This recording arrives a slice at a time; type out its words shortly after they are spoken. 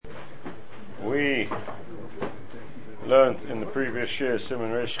learned in the previous Shiur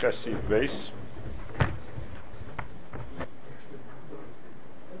Simen Reish Chesiv base.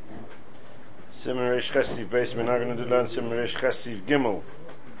 Simen Reish Chesiv base. We're now going to learn Simen Reish Chesiv Gimel.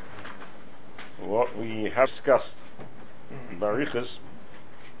 What we have discussed in Barichas,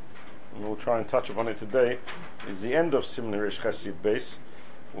 and we'll try and touch upon it today, is the end of Simen Reish Chesiv base,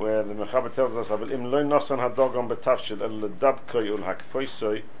 where the Mechaber tells us, "Im lo nosan hadogon betavshil el ledabkoi ul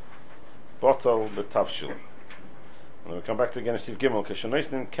hakfoisoi botol betavshil." And we'll come back to again Siv Gimel.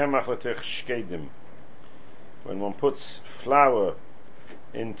 Keshanoisnin kemach letech shkedim. When one puts flour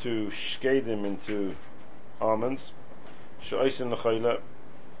into shkedim, into almonds, she'oisin l'chayla,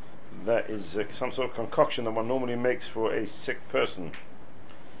 that is some sort of concoction that one normally makes for a sick person.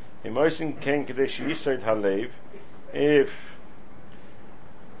 Im oisin ken kadesh yisoid halev, if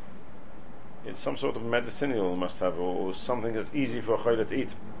it's some sort of medicinal must have, or something that's easy for a chayla to eat.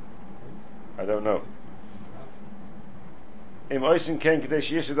 I don't know. If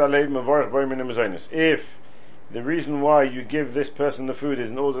the reason why you give this person the food is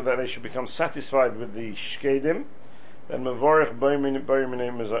in order that they should become satisfied with the shkedim, then you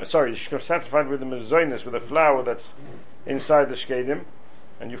should become satisfied with the mezonis, with the flour that's inside the shkedim,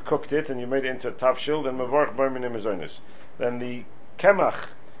 and you've cooked it and you made it into a tavshil, then mevorach boimin mezonis. Then the kemach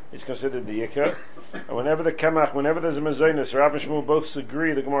is considered the yikar, and whenever there's a mezonis, Rav and Shmuel both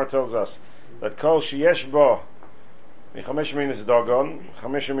agree. The Gemara tells us that kol sheyesh bo Chamesh min is dogon,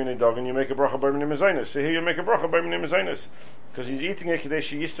 chamesh min dogon. You make a bracha by minim mezainis. So here you make a bracha by minim mezainis because he's eating a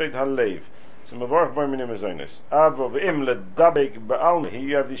kadesh yisoid halev. So mavarach by minim mezainis. Avo ve'im ledabeg ba'alma. Here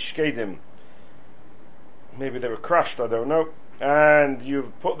you have these shkedim. Maybe they were crushed, I don't know. And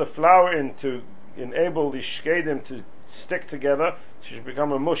you've put the flour in to enable the shkedim to stick together, so should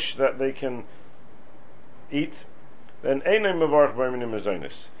become a mush that they can eat. Then einay mavarach by minim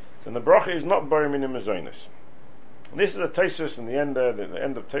mezainis. Then the bracha is not by minim mezainis. This is a Taisus in the end of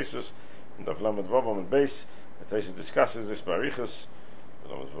Taisus, in the Lamed Vav on the base. The Taisus discusses this Barichas. I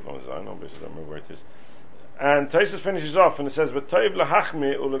don't remember where it is. And Taisus finishes off and it says, "V'toiv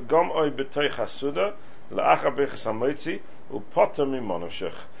lahachmi ulegom oy b'toich hasuda la'acha b'chas hamoitzi u'poter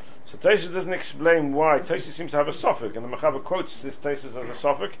mimonoshech." So Taisus doesn't explain why. Taisus seems to have a suffix, and the Mechaber quotes this Taisus as a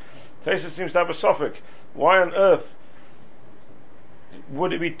suffix. Taisus seems to have a suffix. Why on earth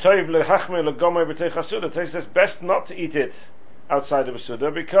would it be toiv lehachme legomay b'teich hasuda? Taisus says best not to eat it outside of a suda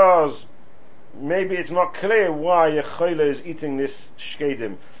because maybe it's not clear why a choyle is eating this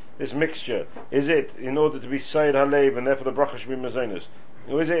shkedim, this mixture. Is it in order to be sayed halev and therefore the bracha should be mezonos?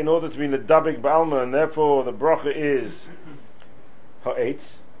 Or is it in order to be ledabik ba'alma and therefore the bracha is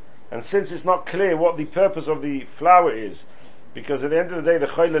ha'etz? And since it's not clear what the purpose of the flour is, because at the end of the day the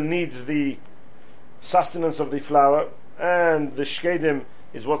choyle needs the sustenance of the flour, and the shkedim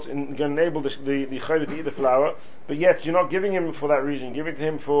is what's going to enable the chayla to eat the flour, but yet you're not giving him for that reason, you're giving it to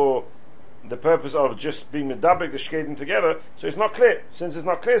him for the purpose of just being medabek the shkedim together, so it's not clear. Since it's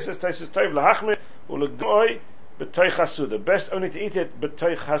not clear, says Taisus Tov lahachme ulegoy b'toich hasuda, best only to eat it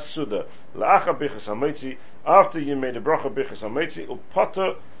b'toich hasuda la'acha b'chas hamoitzi, after you made a bracha b'chas hamoitzi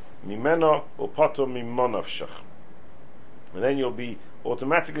upato mimeno upato mimonavshach, and then you'll be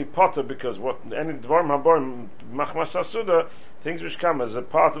automatically potter, because what any dvarim haborim machmas hasuda, things which come as a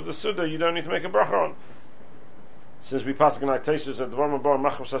part of the suda, you don't need to make a bracha on. Since we pass like Taisus that dvarim haborim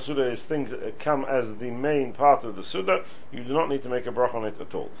machmas hasuda is things that come as the main part of the suda, you do not need to make a bracha on it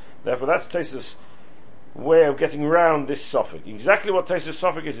at all. Therefore, that's Taisus' way of getting around this suffix. Exactly what Taisus'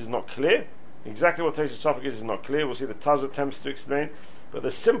 suffix is not clear. We'll see the Taz attempts to explain. But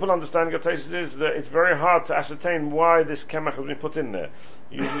the simple understanding of Taisus is that it's very hard to ascertain why this kemach has been put in there.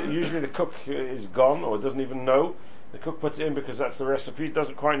 Usually the cook is gone, or doesn't even know. The cook puts it in because that's the recipe,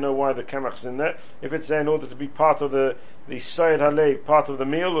 doesn't quite know why the kemach's in there. If it's there in order to be part of the Sayed Halev, part of the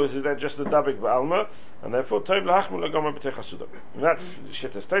meal, or is it just the Dabik Ba'alma? And therefore, Toiv L'Hachmu L'Gomah B'tei Chasuda. And that's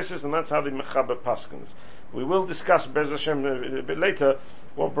Shittas Taisus, and that's how the Mechaber paskins. We will discuss Bez Hashem a bit later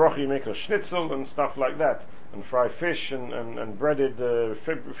what bracha you make of schnitzel and stuff like that, and fried fish and breaded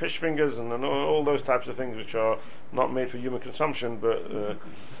fish fingers and all those types of things which are not made for human consumption, but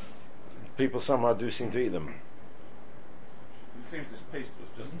people somehow do seem to eat them. It seems this paste was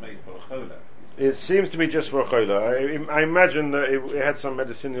just made for a chola. It seems to be just for a chola. I imagine that it had some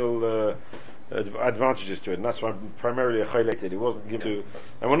medicinal advantages to it, and that's why primarily a chola ate it. It wasn't given to,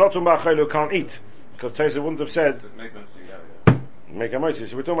 and we're not talking about a chola who can't eat, because Taisus wouldn't have said make a mochi.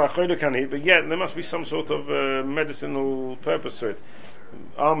 So we're talking about chola can eat, but yet there must be some sort of medicinal purpose to it.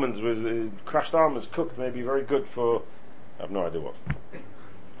 Almonds with crushed almonds cooked may be very good for, I have no idea what.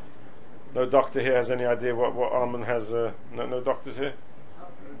 No doctor here has any idea what almond has, no doctors here?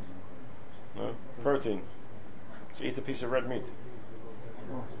 No? protein. So eat a piece of red meat.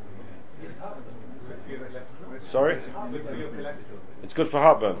 Sorry? It's good for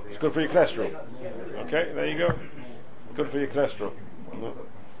heartburn. It's good for your cholesterol. Okay, there you go. Good for your cholesterol. No.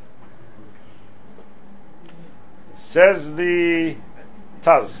 Says the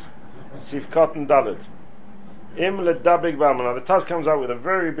Taz, Sifkat and Dalit. Im ledabig b'alma. The Taz comes out with a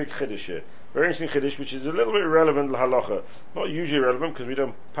very big chiddush here. Very interesting chiddush, which is a little bit relevant to halacha. Not usually relevant, because we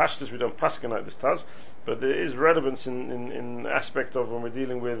don't paskin this Taz, but there is relevance in aspect of when we're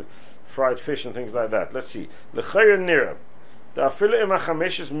dealing with fried fish and things like that. Let's see. L'chayr nira. Da'afilu im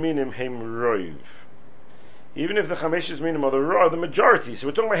ha-chameshes minim heim roiv. Even if the chameshes minim are the majority, so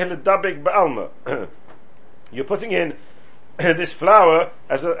we're talking about ledabig b'alma. You're putting in this flour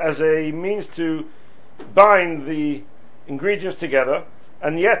as a means to bind the ingredients together,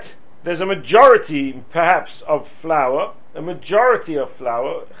 and yet there's a majority perhaps of flour,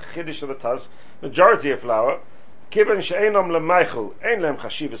 chiddush of the Taz, majority of flour, kiven she'enam le'meichel, ein le'em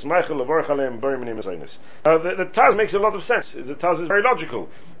chashivas meichel le'vorach aleim b'rim nimazonis. The Taz makes a lot of sense. The Taz is very logical,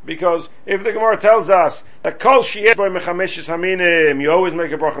 because if the Gemara tells us that kol she'eh b'y mechameshes haminim, you always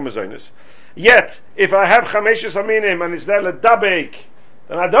make a bracha mazonis, yet if I have chameshes haminim and it's there le'dabek,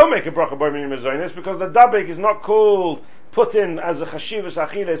 then I don't make a bracha b'y nimazonis, because the dabek is not called put in as a chashivas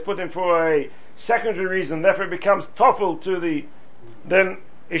achila, is put in for a secondary reason, therefore it becomes toffel to the, then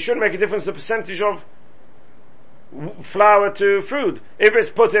it shouldn't make a difference the percentage of flour to food. If it's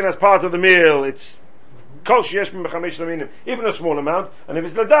put in as part of the meal, it's kol sheyesh min b'chamesh laminim, even a small amount, and if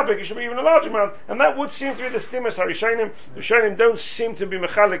it's ledabek, it should be even a large amount, and that would seem to be the stimus harishonim. The Rishonim don't seem to be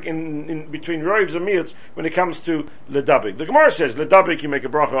mechalik in between roivs and meals when it comes to ledabek. The Gemara says ledabek you make a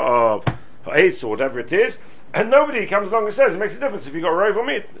bracha of eitz or whatever it is, and nobody comes along and says it makes a difference if you got rov or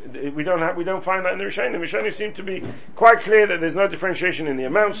meat. We don't find that in the Rishonim. The Rishonim seem to be quite clear that there's no differentiation in the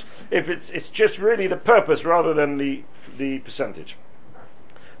amounts. If it's just really the purpose rather than the percentage.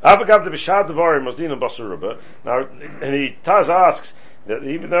 Now, and the Taz asks that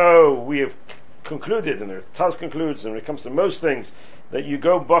even though we have concluded, and the Taz concludes, and when it comes to most things, that you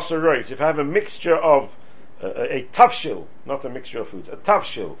go basar rois, if I have a mixture of a tafshil, not a mixture of foods, a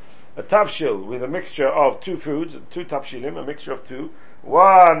tafshil with a mixture of two foods, two tafshilim, a mixture of two.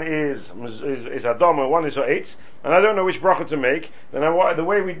 One is adama, one is ha'etz, and I don't know which bracha to make. Then the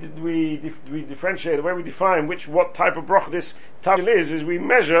way we differentiate, the way we define what type of bracha this tafshil is we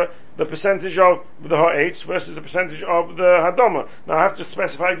measure the percentage of the ha'etz versus the percentage of the hadama. Now I have to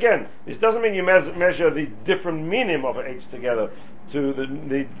specify again. This doesn't mean you measure the different meaning of ha'etz together to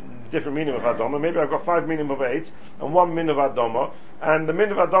the different meaning of Adama. Maybe I've got 5 meaning of eitz and 1 min of Adama, and the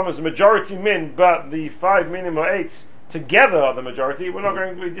min of Adama is the majority min, but the 5 meaning of eitz together are the majority. We're not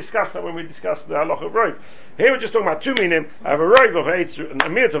going to discuss that when we discuss the halacha of roiv. Here we're just talking about 2 minim. I have a roiv of eitz and a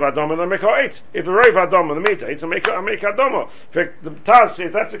minute of Adama, and I make eitz. If the roiv Adama and the minute eitz, I make Adama. If the Taz,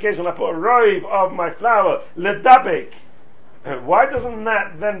 if that's the case, when I put a roiv of my flour, ledabek, why doesn't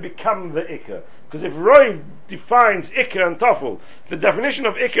that then become the ikka? Because if roiv defines ikka and toffel, the definition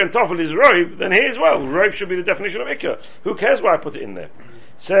of ikka and toffel is roiv, then here as well, roiv should be the definition of ikka. Who cares why I put it in there?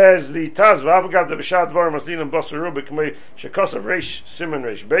 Says the Taz, v'avagav the b'shat dvarim maslin and basar rubik k'mei shekosav reish simen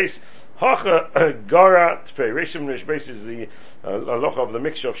reish beis hacha gara tfei. Reish simen reish beis is the halacha of the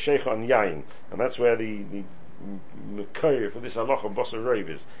mixture of sheikha and yain, and that's where the mekayir for this halacha of basar roiv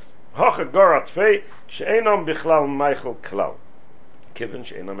is. Hacha gara tfei she'enam bichlal meichel klal.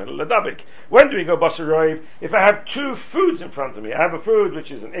 When do we go basar roiv? If I have 2 foods in front of me, I have a food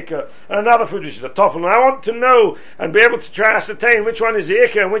which is an ikka and another food which is a toffel, and I want to know and be able to try ascertain which one is the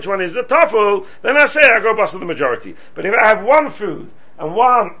ikka and which one is the toffel, then I say I go basar the majority. But if I have one food and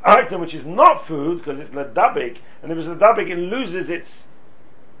one item which is not food, because it's ledabik, and if it's ledabik it loses its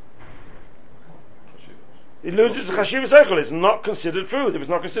chashivas eichel. It's not considered food. If it's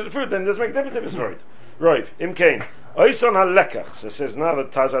not considered food, then it doesn't make a difference if it's roiv. Roiv, imkain. Oison halekach. So it says now the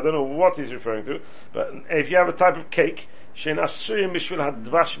Taz, I don't know what he's referring to, but if you have a type of cake, shein asuyim bishvil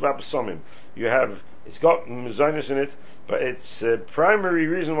hadvash v'absamim, it's got mezainis in it, but its primary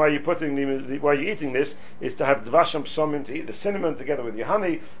reason why you're why you're eating this is to have dvash and psamim, to eat the cinnamon together with your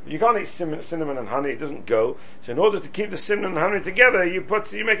honey. You can't eat cinnamon and honey; it doesn't go. So in order to keep the cinnamon and honey together, you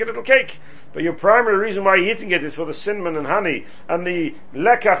make a little cake. But your primary reason why you're eating it is for the cinnamon and honey, and the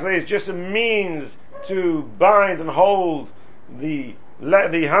lekach is just a means to bind and hold the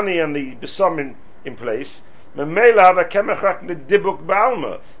honey and the besamim in place. Memela the kemach rak l'dibuk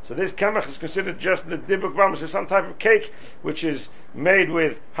ba'alma. So this kemach is considered just l'dibuk ba'alma. So some type of cake which is made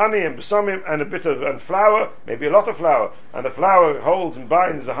with honey and besamim and a bit of and flour, maybe a lot of flour, and the flour holds and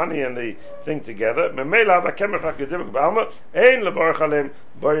binds the honey and the thing together. Memela the kemach rak l'dibuk ba'alma. Ein leborach alem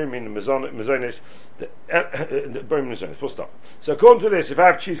boim in mezonis. Boim mezonis. Full stop. So according to this, if I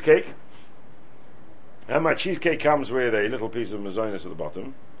have cheesecake, and my cheesecake comes with a little piece of mezonis at the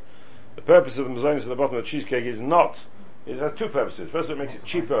bottom, the purpose of the mezonis at the bottom of the cheesecake is not, it has two purposes. First, it makes it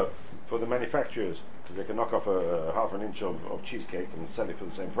cheaper for the manufacturers, because they can knock off a half an inch of cheesecake and sell it for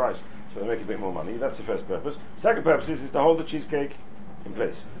the same price, so they make a bit more money. That's the first purpose. Second purpose is to hold the cheesecake in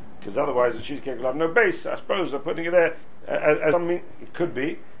place, because otherwise the cheesecake will have no base. I suppose they're putting it there as something, it could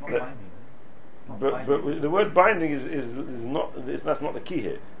be. But the word binding is not, that's not the key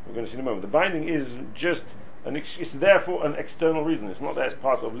here. We're going to see in a moment. The binding is just it's there for an external reason. It's not there as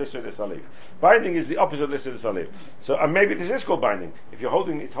part of Lisser de Saliv. Binding is the opposite of Lisser de Saliv. So, and maybe this is called binding. If you're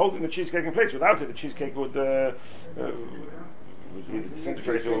it's holding the cheesecake in place. Without it, the cheesecake would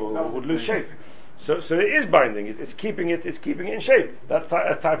disintegrate or would lose shape. So it is binding. It's keeping it in shape. That's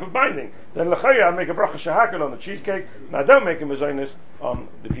a type of binding. Then l'chayah, I make a bracha shahakel on the cheesecake, and I don't make a mezainis on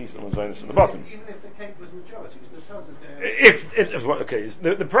the piece of mezainis at the bottom. Even if the cake was majority, because the taz is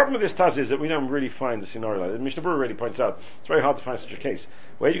going. The problem with this taz is that we don't really find the scenario like that. Mishnah Berurah really points out it's very hard to find such a case.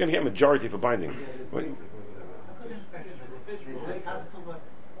 Where are you going to get majority for binding?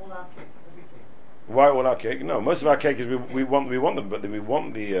 Why all our cake? No, most of our cake is we want them, but we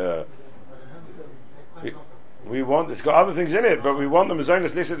want the. We want, it's got other things in it, but we want the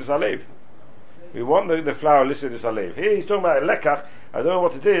mezainis listed as alev. We want the flour listed as alev. Here he's talking about a lekach. I don't know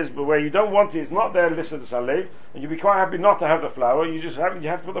what it is, but where you don't want it, it's not there listed as alev, and you'd be quite happy not to have the flour. You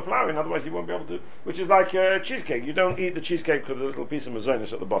have to put the flour in, otherwise you won't be able to. Which is like cheesecake. You don't eat the cheesecake with a little piece of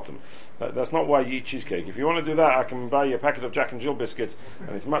mezainis at the bottom. That's not why you eat cheesecake. If you want to do that, I can buy you a packet of Jack and Jill biscuits,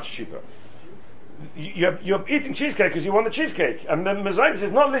 and it's much cheaper. You're eating cheesecake because you want the cheesecake, and the mezainis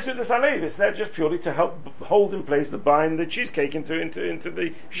is not listed as alev. It's there just purely to help hold in place, to bind the cheesecake into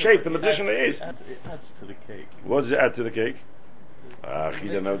the shape and the position it is. It adds to the cake. What does it add to the cake? You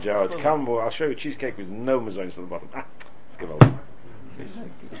don't know, Jared. Come, I'll show you cheesecake with no mezainis at the bottom. Let's give over.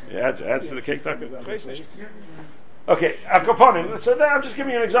 It adds to the cake. Okay, Akoponim. So there, I'm just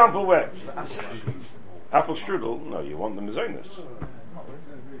giving you an example where apple strudel. No, you want the mezainis.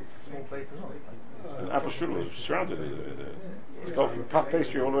 An apple strudel is surrounded. It's got puff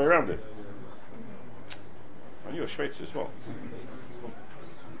pastry all the way around it. And you're Schweiz as well.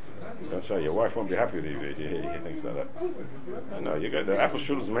 Don't say your wife won't be happy with you if you hear things like that. No, you got the apple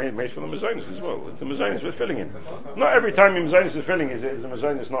strudel is made from the mezainis as well. It's the mezainis with filling in. Not every time your mezainis is filling is the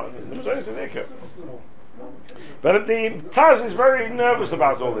mezainis not the mezainis is ikka. But the Taz is very nervous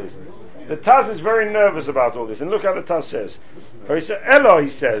about all this. The Taz is very nervous about all this. And look how the Taz says. He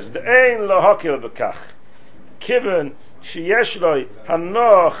says, the ein lo hakil b'kach. Kiven sheyesh lo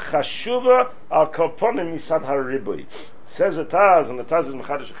hanoch chashuva al kolponim misad haribui. Says the Taz, and the Taz is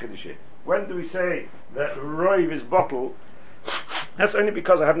mechadish achidishi. When do we say that roiv is bottle? That's only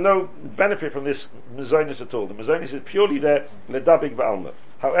because I have no benefit from this mezainis at all. The mezainis is purely there ledabig ba'alma.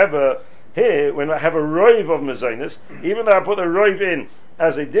 However, here, when I have a roiv of mezainis, even though I put a roiv in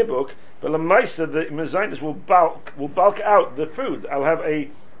as a dibuk, but the meister, the mezainis will bulk out the food. I'll have a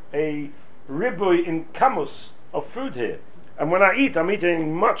ribui in kamus of food here. And when I eat, I'm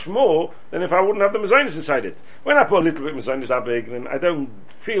eating much more than if I wouldn't have the mezainis inside it. When I put a little bit of mezainis how big, then I don't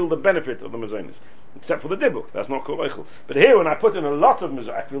feel the benefit of the mezainis. Except for the dibuk, that's not called eichel. But here, when I put in a lot of mezainis,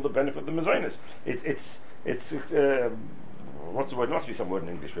 I feel the benefit of the mezainis. It's what's the word? There must be some word in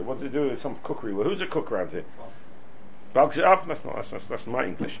English. What does it do with some cookery? Well, who's a cook around here? Bulks it up? That's my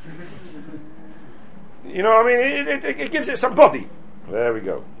English. You know what I mean? It gives it some body. There we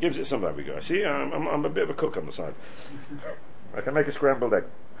go. Gives it some, there we go. See, I'm a bit of a cook on the side. I can make a scrambled egg.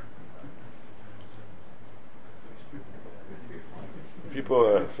 If you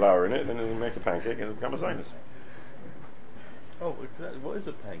put flour in it, then you make a pancake and it'll become a zinus. Oh, what is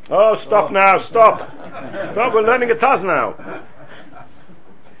a pancake? Oh, stop now, stop! Stop, we're learning a Taz now.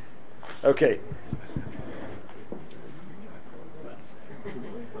 Okay.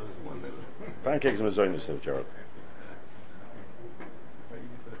 Pancakes and a zinus, said Gerald.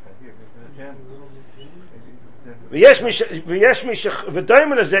 ויש מי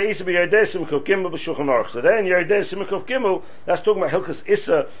ודוימן לזה Isa b'Yerdei Simukov Gimel b'Shulchan Aruch. So then Yerdei Simukov Gimel, that's talking about Hilchos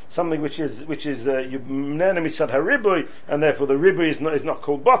Isa, something which is Nena Misad HaRibui, and therefore the Ribui is not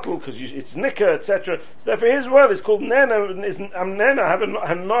called bottle because it's Nika, etc. So therefore his word is called Nena. Nena have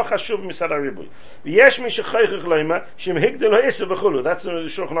Hanoch Hashuv Misad HaRibui. V'yesh mi shechaychich loima shim higdel ha'isa v'chulu. That's the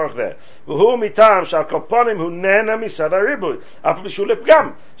Shulchan Aruch there. V'hu mitam shal kolponim hu Nena Misad HaRibui. Afu b'shulip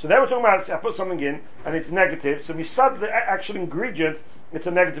gam. So there we're talking about I put something in and it's negative. So Misad, the actual ingredient, it's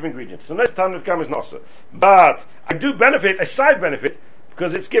a negative ingredient. So next time gam is nasa. But I do benefit, a side benefit,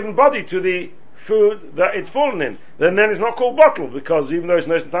 because it's given body to the food that it's fallen in. Then it's not called bottle, because even though it's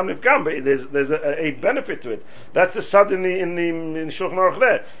no tam gam, but there's a benefit to it. That's the sad in the Shulchan Aruch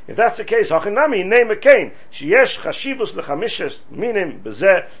there. If that's the case, hachinami name a kain sheyesh chashivus lechamishes minim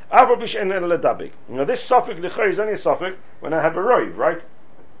bezeh avabish en ledabik. Now this suffix lechor is only a suffix when I have a roiv, right?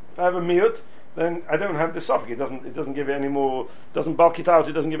 I have a miut, then I don't have the suffix. It doesn't give it any more, doesn't bulk it out,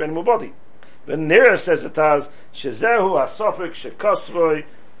 it doesn't give it any more body. The Nira says it as shezehu ha-suffix shekosvoi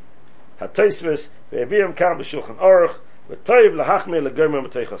ha-teisves ve'eviam kam b'shulchan aruch v'toiv lahachmir legomer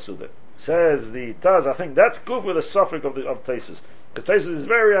b'teich hasuda. Says the Taz, I think that's good for the suffix of Taisus, because Taisus is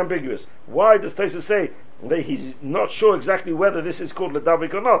very ambiguous. Why does Taisus say that he's not sure exactly whether this is called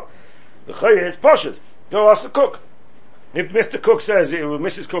ledavik or not? The Chayyah is poshut. Go ask the cook. If Mr. Cook says it,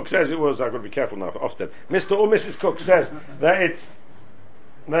 Mrs. Cook says it was, I've got to be careful now, Ofsted. Mr. or Mrs. Cook says that it's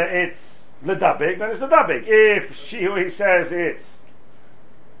ledabik, then it's ledabik. If she or he says it's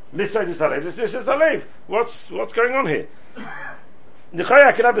this is alev. What's going on here? The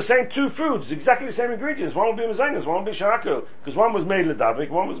Chaya could have the same two foods, exactly the same ingredients. One will be mezainas, one will be shakul, because one was made ledabik,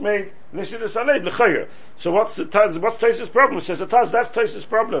 one was made nishidus alev l'chayr. So what's Taisus' problem? Says the Taz, that's Taisus'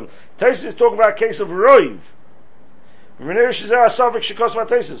 problem. Taisus is talking about a case of roiv. Taisus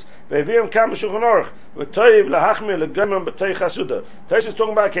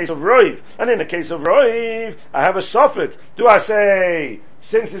talking about a case of roiv, and in a case of roiv, I have a suffix. Do I say,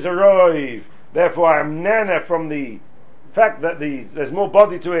 since it's a roiv, therefore I'm nana from the fact that there's more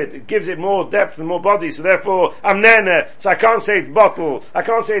body to it, it gives it more depth and more body, so therefore I'm nana, so I can't say it's bottle, I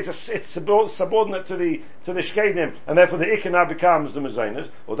can't say it's subordinate to the shkedim, and therefore the ikana becomes the mezainas.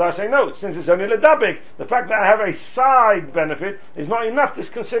 Or do I say no, since it's only ledabik, the fact that I have a side benefit is not enough to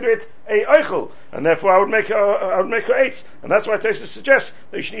consider it a eichel, and therefore I would make her eight, and that's why Tosfos suggests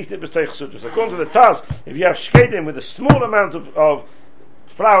that you should eat it b'steich sutras. According to the Taz, if you have shkedim with a small amount of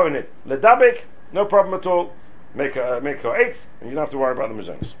flour in it, ledabik, no problem at all. Make her eight, and you don't have to worry about the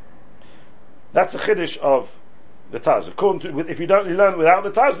mezainas. That's a chiddush of the Taz. According to, if you learn without the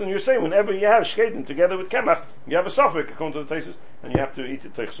Taz, then you're saying whenever you have shkedim together with kemach, you have a suffix according to the Taisus, and you have to eat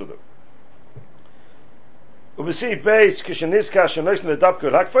it teich suda. ובסעיף בייס, כשנזכר שנויס לדבקו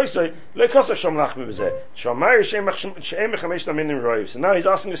רק פויסוי, לא יקוסף שום לחמי בזה. שאומר שאין מחמשת המינים רויב. So now he's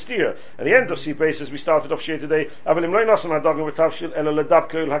asking a steer. At the end of סעיף בייס, as we started off here today, אבל אם לא ינוסן הדוגן בתבשיל, אלא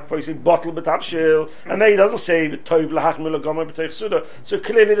לדבקו רק פויסוי, bottle בתבשיל. And then he doesn't say, טוב לחמי לגומר בתוך סודה. So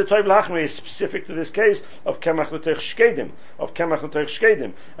clearly the טוב לחמי is specific to this case of kemach לתוך shkedim.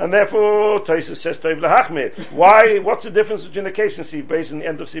 And therefore, Taisus says טוב לחמי. Why? What's the difference between the case in Sif Beis and the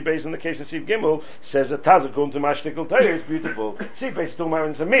end of Sif Beis and the case in Sif Gimel? Says that Taz, according to my shtickle Torah, it's beautiful. Sif Beis is talking about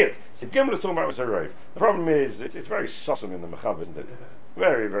when it's a meat. Sif Gimel is talking about when it's a roiv. The problem is, it's very sossum in the Mechaber, isn't it?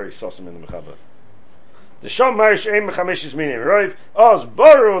 Very, very sossum in the Mechaber. The Shom Marish Ein Mechamish is meaning roiv. Oz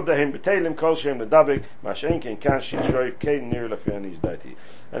Boru Dehim B'Teilim Kol Shem L'Dabik Mashen Ken Kan Shish Roiv Kein Nir Lafiani's Daiti.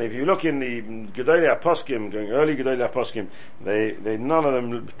 And if you look in the Gedolei HaPoskim, going early Gedolei HaPoskim, they none of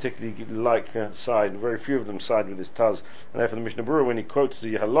them particularly like side. Very few of them side with this Taz. And therefore the Mishnah Berurah, when he quotes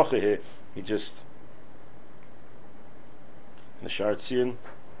the halacha here, he just in the Sha'ar Tzion,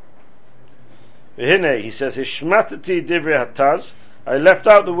 he says, Hishmatati Divrei HaTaz. I left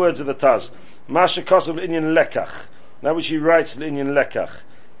out the words of the Taz. Masha Kosav L'Inyan Lekach. That which he writes L'Inyan Lekach.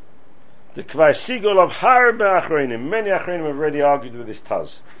 The Kvai Sigol of Harbe Achreinim. Many Achreinim have already argued with this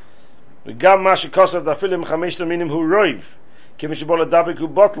Taz. The Gam Masha Kosav Dafilim Chameshta Minim Hu Roiv. Kimish Bola Davik Hu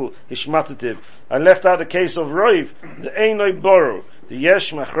Bottle Hishmatativ. I left out the case of Roiv. The Einoi Boro. The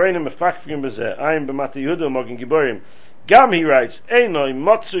Yesh Machreinim Mefakfim Bezeh. Ayin B'Mati Yehuda Mogin Giborim. Gam, he writes, Einoi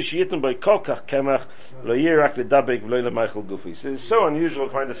Motzu Shiyitim By Kolkach Kemach Lo Yirak L'Dabik V'Lo L'Meichel Gufi. So it's so unusual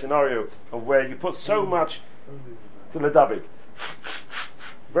to find a scenario of where you put so much to L'Dabik.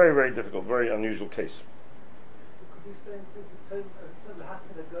 Very, very difficult, very unusual case. Could you explain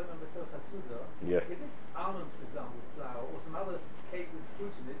Yeah. If it's almonds, for example, with flour, or some other cake with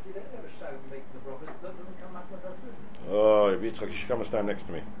fruit in it, you don't ever shout and make the broth, it doesn't come back with Hasud. Oh, Yitzchak, you should come and stand next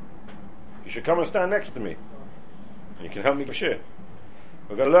to me. You should come and stand next to me. And you can help me Bashir.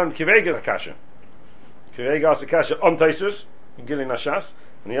 We're going to learn Kivega Akasha. Kirega asks the kasha on Taisus in Gilin Nashas,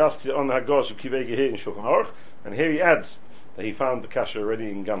 and he asks it on the Hagos of Kivega here in Shulchan Aruch, and here he adds that he found the kasha already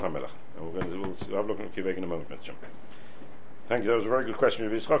in Gan HaMelech. And we'll have a look at Kivega in a moment, Mr. Thank you, that was a very good question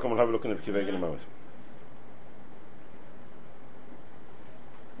of Yitzchak, and we'll have a look at Kivega in a moment.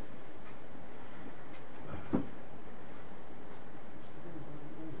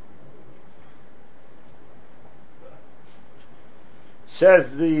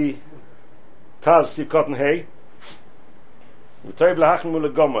 Says the Taz Steve Cotton Hay. Now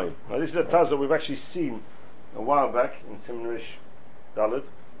this is a Taz that we've actually seen a while back in Seminarish Dalit,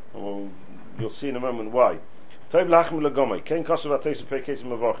 and you'll see in a moment why. This is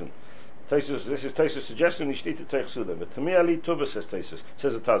Taisus suggesting you should eat the Teich Suda. But to me, Ali Tuba says Taisus.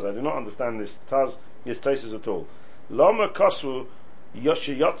 Says the Taz. I do not understand this Taz is Taisus at all. Lama Kosu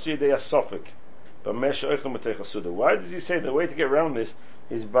Yoshiyotzi de Asofik. Why does he say the way to get around this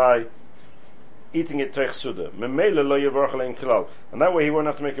is by eating it Teich Suda? And that way he won't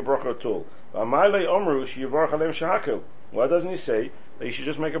have to make a bracha at all. Why doesn't he say that you should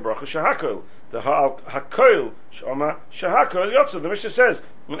just make a bracha shahakol? The hakoil shama shahakol yotza. The Mishnah says,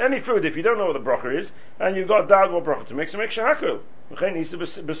 in any food, if you don't know what the bracha is, and you've got doubt what bracha to make, so make shahakol. And that's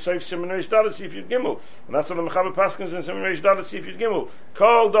what the Mechaber Paskins in Seminary Dalet Sif Yud Gimel.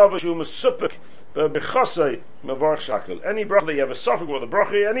 Kol davar shu mesupek b'chosei mevarch shahakol. Any bracha that you have a suffix what the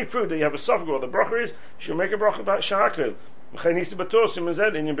bracha is, any food that you have a suffix what the bracha is, should make a bracha about shahakol. The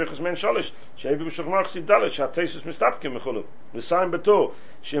sign betor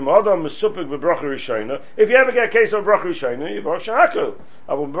shem adam mesupek b'bracha rishona. If you ever get a case of bracha rishona, you bar shahakol.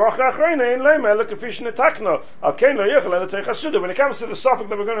 Avol bracha achrona in lema lekafish netakna al kein lo yechel el teich hasuda. When it comes to the suffix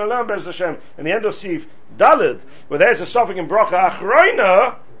that we're going to learn, Be'ez Hashem, in the end of Sif Daled, where there's a suffix in bracha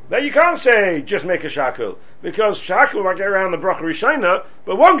achrona, then you can't say just make a shahakol, because shahakol might get around the bracha rishona,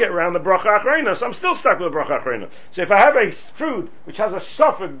 but won't get around the bracha achrona. So I'm still stuck with the bracha achrona. So if I have a food which has a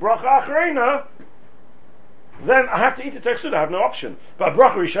suffix bracha achrona, then I have to eat the Teich Suda. I have no option. But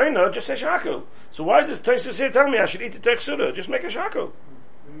bracha rishona, just say shahakol. So why does Tosfos here tell me I should eat the Teich Suda? Just make a shahakol.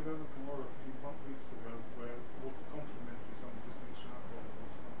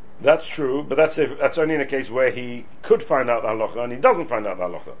 That's true, but that's only in a case where he could find out the halacha and he doesn't find out the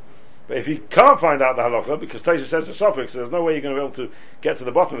halacha. But if he can't find out the halacha, because Tosfos says the suffix, so there's no way you're going to be able to get to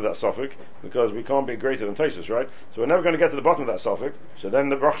the bottom of that suffix, because we can't be greater than Tosfos, right? So we're never going to get to the bottom of that suffix, so then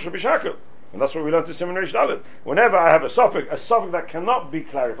the bracha should be shahakol. And that's what we learned in Seminary Dalit. Whenever I have a suffix that cannot be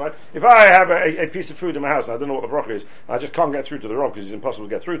clarified, if I have a piece of food in my house and I don't know what the bracha is, I just can't get through to the Rav because it's impossible to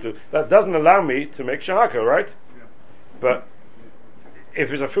get through to, that doesn't allow me to make shahakol, right? Yeah. But if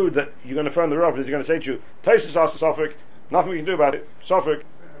it's a food that you're going to find the Rav, he's going to say to you, Tosfos asked the suffix, nothing we can do about it, suffix.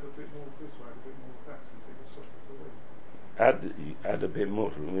 Add a bit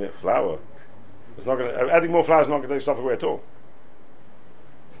more flour. It's not going to, adding more flour is not going to take stuff away at all.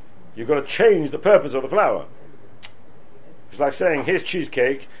 You've got to change the purpose of the flour. It's like saying, here's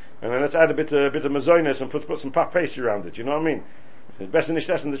cheesecake, and then let's add a bit of mazonis and put some puff pastry around it. You know what I mean? It's better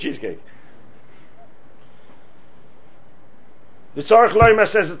than the cheesecake. The Tzarech Loimer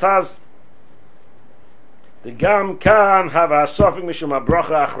says it has the Gam Kan have a Sofik Mishum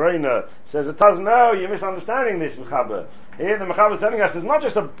HaBracha Achrona. Says it has, no, you're misunderstanding this, Mechaber. Here the Mechaber is telling us there's not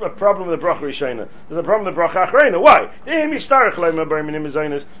just a problem with the Bracha Rishona, there's a problem with the Bracha Achrona. Why? If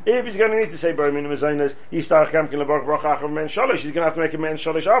he's going to need to say Bar Minim Azonis, he's Starach Kamkin LeBarach Bracha Achrona Men Shalish, he's going to have to make a Men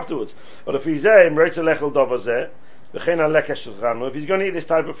Shalish afterwards. But if he's there, if he's going to eat this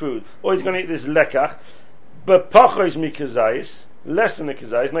type of food, or he's going to eat this lekach, but pachos mikazais, less than a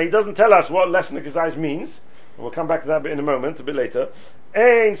kazais. Now he doesn't tell us what less than a kazais means. We'll come back to that bit in a moment, a bit later.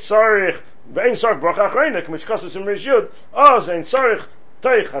 Ein sarich bracha achrona, which costs him rishud. Oz ein sarich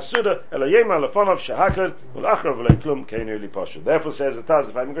teich hasuda elayema lefonov shahakad ulachrav leiklum keinu li pasha. Therefore says the Taz,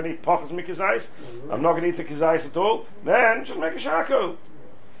 if I'm going to eat pachos mikazais, I'm not going to eat the kazais at all. Then just make a shahakol.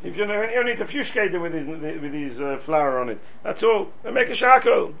 If you only eat a few shkeder with his flour on it, that's all. Then make a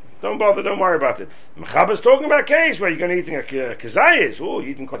shahakol. Don't bother, don't worry about it. Mechaber's talking about a case where you're going to eating a kazayis. Oh, you're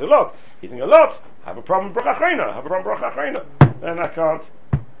eating quite a lot. Eating a lot. Have a problem with bracha achrona. Then I can't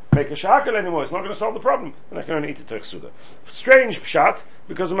make a shahakol anymore. It's not going to solve the problem. And I can only eat the Teich Suda. Strange pshat,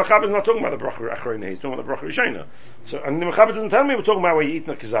 because the Mechaber's not talking about the bracha achrona. He's talking about the bracha rishona. So, and the Mechaber doesn't tell me we're talking about where you're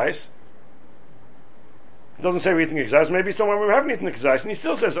eating a kazayis. It doesn't say we're eating a kazayis. Maybe he's talking about we haven't eaten a kazayis, and he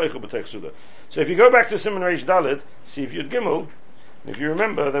still says Eichel b'Teich Suda. So if you go back to Siman Reish Dalet, see if Yud Gimel, if you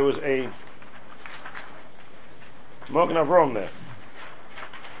remember, there was a Mogen Avrom there.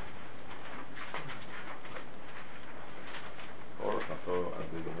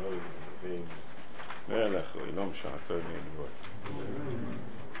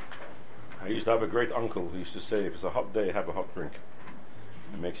 used to have a great uncle who used to say, if it's a hot day, have a hot drink.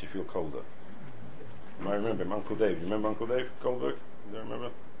 It makes you feel colder. You might remember him, Uncle Dave. You remember Uncle Dave Goldberg? You don't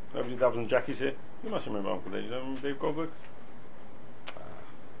remember? Nobody dabs and Jackie's here? You must remember Uncle Dave. You don't remember Dave Goldberg?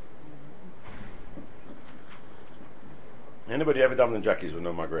 Anybody ever dabbled in Jackie's would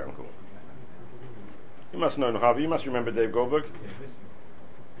know my great uncle. You must know Harvey. You must remember Dave Goldberg.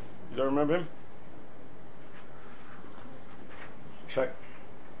 You don't remember him?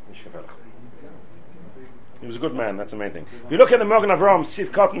 He was a good man, that's the main thing. If you look at the Magen Avraham,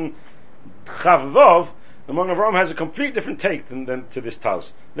 Sif Cotton Chavvov, the Magen Avraham has a complete different take than to this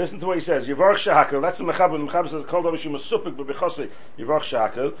Taz. Listen to what he says. Yivarch Shahakel, that's the Mechaber. The Mechaber says, Kol Davar Shuma Supik B'Bichosei, Yivarch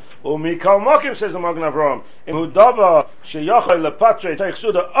Shahakel. U'Mikal Mokim, says the Magen Avraham, Im Hu Davar Sheyochel Lepatre Teich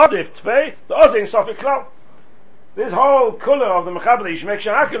Suda Adif Tvei, the Ozein Sofik Klal. This whole colour of the Mechaber, you should make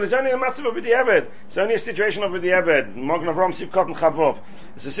Shahakel, is only a massive of the Eved. It's only a situation of the Eved. Magen Avraham Sif Cotton Chavvov.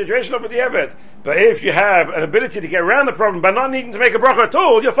 It's a situation of the Eved. But if you have an ability to get around the problem by not needing to make a bracha at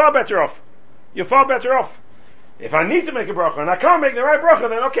all, you're far better off. You're far better off. If I need to make a bracha and I can't make the right bracha,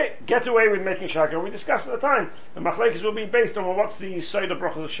 then okay, get away with making shahakal. We discussed at the time, the machlekes will be based on, well, what's the side of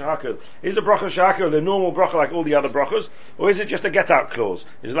bracha of shahakal? Is the bracha of shahakal the normal bracha like all the other brachas, or is it just a get-out clause?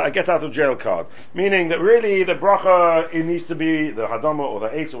 Is it like a get-out-of-jail card? Meaning that really the bracha, it needs to be the hadama or the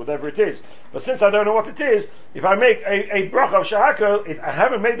eitz or whatever it is. But since I don't know what it is, if I make a bracha of shahakal, I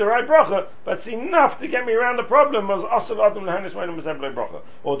haven't made the right bracha, but it's enough to get me around the problem of asal adam lehanis meinam bezebelei bracha.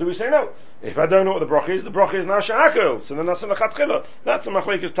 Or do we say no? If I don't know what the bracha is now shahakal. So then that's a lechatchila. That's a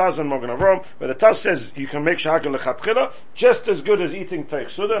machlekes Taz and Magen Avraham, where the Taz says you can make shahakal lechatchila just as good as eating teich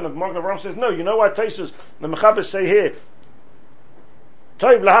suda, and the Magen Avraham says no. You know why Taisus the Mechaber say here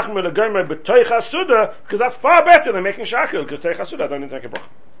toiv lahachmer legomer b'teich suda, because that's far better than making shahakal, because teich suda I don't need to make a bracha.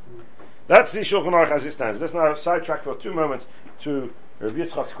 That's the Shulchan Aruch as it stands. Let's now sidetrack for 2 moments to Rav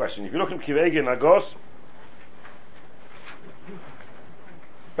Yitzchak's question. If you look at Kivegi and Agos,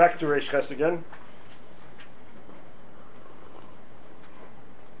 back to Reish Ches again.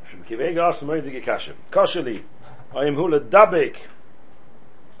 Kivegi asked Moedige Kashem. Kashali, ha'im hu ledabek,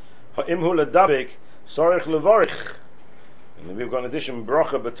 sorech levarich. And then we've got an addition,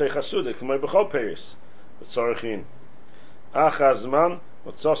 bracha b'teich hasuda, k'may b'chol peris, b'tzorechin. Achazman,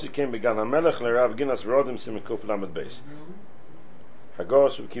 Otzosi came began HaMelech L'Rav Ginas Rodim Simen Kuf Lamed Beis.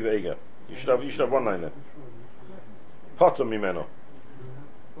 Hagos Kiveiga. You should have one line there. Potom Mimeno.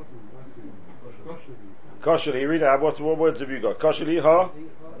 Kosheli, read it. What words have you got? Kosheli ha?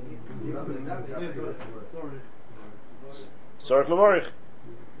 Sorry Lavorich.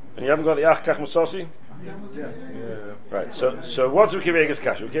 And you haven't got the Ach Kach Mutzosi? Yeah. Right, so what's Kiveiga's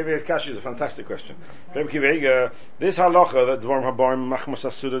Kasha? Kiveiga's Kasha is a fantastic question. Kiveiga, this halacha that Dvarim Habarim Machmas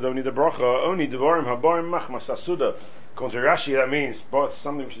Asuda don't need a bracha, only Dvarim Habarim Machmas Asuda. According to Rashi, that means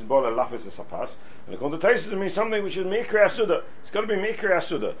something which is Bola Lafis is Sapas, and according to Taisus, it means something which is Mikra Asuda. It's got to be Mikra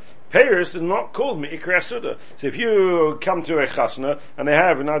Asuda. Peiros is not called Mikra Asuda. So if you come to a chasna, and they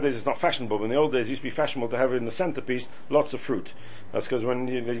have, nowadays it's not fashionable, but in the old days it used to be fashionable to have in the centerpiece lots of fruit. That's because when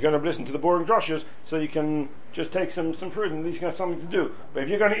you're going to listen to the boring drushes, so you can just take some fruit and at least you have something to do. But if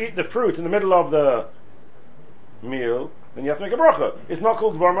you're going to eat the fruit in the middle of the meal, then you have to make a bracha. It's not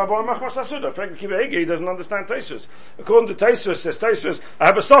called Dvar Ma'bar Machmas Asuda. Frank Kiveiga, he doesn't understand Taisus. According to Taisus, says Taisus, I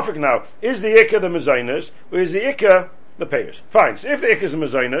have a suffix now. Is the Ikka the Mezainas, or is the Ikka the Peiros? Fine. So if the Ikka is a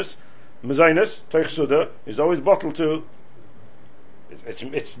Mezainas, Teich Suda, is always bottled to it's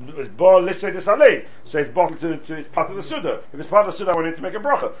ball lissei desalei, so it's bottled to it's part of the Suda. If it's part of the Suda, I want it to make a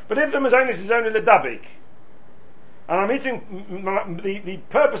bracha. But if the Mezainas is only ledabik, and I'm eating, the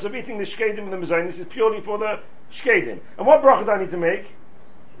purpose of eating the shkedim and the mezainis is purely for the shkedim. And what bracha do I need to make?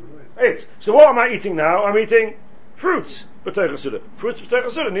 It's. So what am I eating now? I'm eating fruits. B'teich hasuda. Fruits b'teich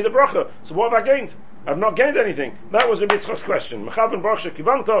hasuda need a bracha. So what have I gained? I've not gained anything. That was Rabbi Yitzchak's question. Mechaben bracha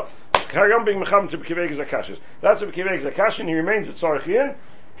kivanto, carry on being mechaben to b'kiveigas akashis. That's a b'kiveigas akash, and he remains at Tzarechien.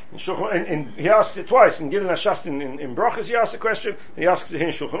 And he asks it twice in Gilin Hashas in Brachas. He asks the question. And he asks it here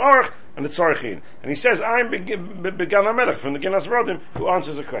in Shulchan Aruch and the Tzarechien. And he says, "I'm Began HaMelech from the Ginas Rodim who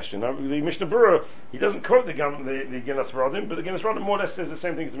answers the question." Now, the Mishnah Berurah, he doesn't quote the Ginas Rodim, but the Ginas Rodim more or less says the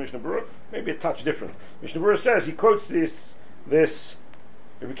same thing as the Mishnah Berurah, maybe a touch different. Mishnah Berurah says he quotes this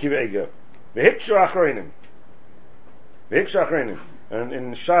Rabbi Akiva Eiger, V'hikshu Achreinim, and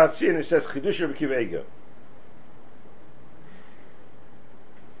in Shahat Tzion it says Chidush Rabbi Akiva Eiger.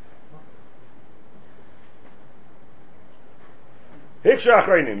 Hiksha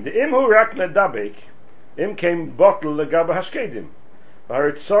Achreinim, the imhu rak ledabek, im came bottle legaba hashkedim.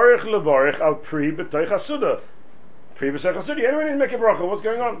 V'harit tzorich levorich al pri b'toich hasuda. Previous Echasudi, anyone need to make a bracha? What's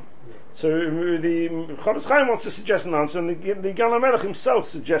going on? So the Hilchos Chaim wants to suggest an answer, and the Gan HaMelech himself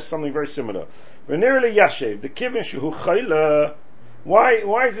suggests something very similar. V'nirli Yashev, the Kivin Shehu Chayla.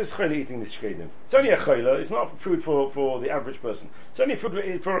 Why is this Chayla eating this shkedim? It's only a Chayla. It's not food for the average person. It's only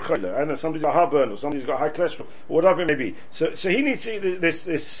food for a Chayla. I know somebody's got heartburn, or somebody's got high cholesterol, or whatever it may be. So he needs to eat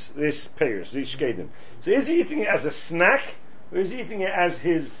this payers, these shkedim. So is he eating it as a snack, or is he eating it as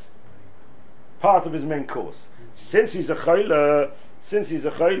his part of his main course? Since he's a Chayla,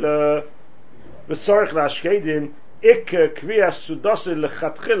 v'sorich la'ashkedim, ikke kviyas sudosei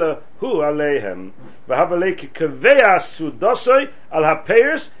lechatchila hu aleihem, v'havalei kviyas sudosei al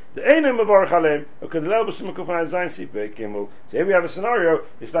hapeiros, the einem mevorach aleim, ukadlel b'sim kufay zayin sipei kimul. So here we have a scenario.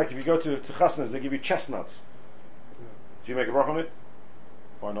 It's like if you go to chasnas, they give you chestnuts. Do you make a bracha on it?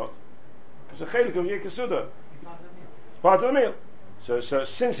 Why not? Because a chelik of yekasuda. It's part of the meal. So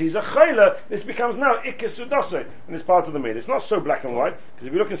since he's a chayla, this becomes now ikkesudase, and it's part of the meal. It's not so black and white, because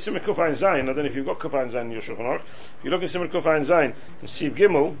if you look in Siman Kufayin Zayin, I don't know if you've got Kufayin Zayin in your Shulchan Aruch, if you look in Siman Kufayin Zayin, and Siv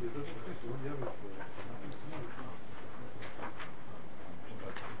Gimel,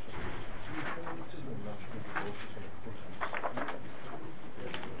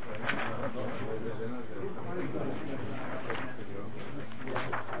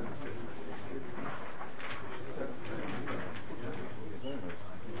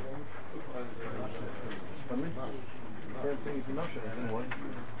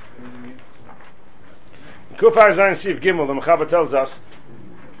 Kufar Zayin Siv Gimel, the Mechaber tells us,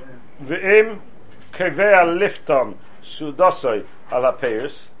 V'im kevea lifton sudosoi al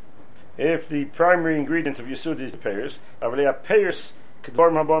hapeiros. If the primary ingredient of Yesud is the peiros, avli hapeiros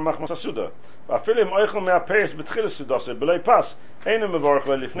kedor mabor machmas hasuda. V'afilim oichel me hapeiros betchilas sudosoi b'lei pas einu mevorach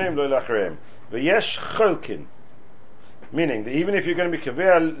le'lifneim lo lachareim. V'yesh cholkin. Meaning that even if you're going to be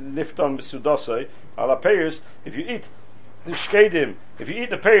kevea lifton b'sudosoi al hapeiros, if you eat the shkedim, if you eat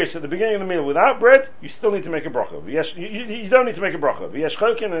the peiros at the beginning of the meal without bread, you still need to make a bracha. You don't need to make a bracha. V'yesh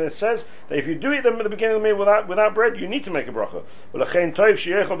cholkin, and it says that if you do eat them at the beginning of the meal without bread, you need to make a bracha. V'lechein toiv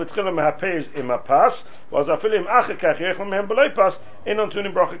sheyechol b'tchila mehapeiros im hapas, v'az afilim achakach yechol mehem b'loi pas, enon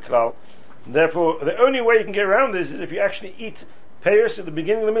tunim bracha klal. Therefore, the only way you can get around this is if you actually eat peiros at the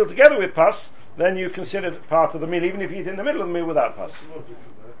beginning of the meal together with pas, then you consider it part of the meal, even if you eat in the middle of the meal without pas.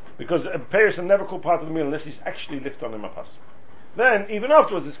 Because peiros are never called part of the meal unless he's actually lifted on him a pas. Then, even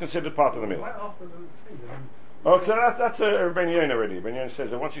afterwards, it's considered part of the meal. Oh, so that's a Rebbeinu Yonah already. Rebbeinu Yonah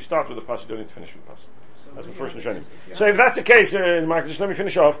says that once you start with the pas, you don't need to finish with the pas. That's the first Nishanim. So if that's the case, Michael, just let me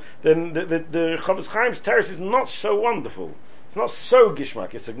finish off, then the Hilchos Chaim's terrace is not so wonderful. It's not so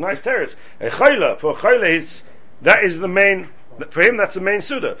gishmak. It's a nice terrace. For a chayla, that is the main, for him that's the main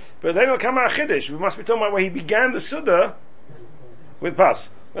Suda. But then it'll come out Chiddush. We must be talking about where he began the Suda with pas.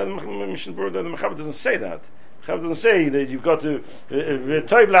 Well, the Mechaber doesn't say that. The Mechaber doesn't say that you've got to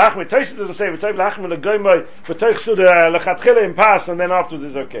v'toiv la'achmi. Tosfos doesn't say v'toiv la'achmi l'goymai v'toich suda l'chatchila in pas and then afterwards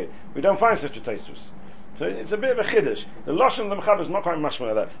is okay. We don't find such a Tosfos. So it's a bit of a chiddush. The lashon of the Mechaber is not quite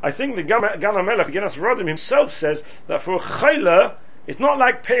mashma like that. I think the Gan HaMelech Genas Rodim himself says that for a chayla it's not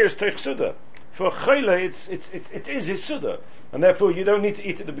like peiros toich suda. For a chayla it is his suda, and therefore you don't need to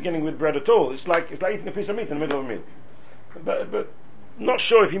eat at the beginning with bread at all. It's like eating a piece of meat in the middle of a meal. But not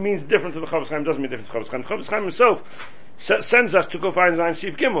sure if he means different to the Hilchos Chaim. Doesn't mean different to the Hilchos Chaim. The Hilchos Chaim himself sends us to Kufayin Zayin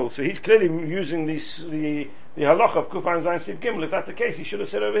Siv Gimel, so he's clearly using the halacha of Kufayin Zayin Siv Gimel. If that's the case, he should have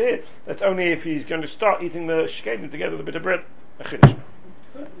said over here that's only if he's going to start eating the shkedim together with a bit of bread.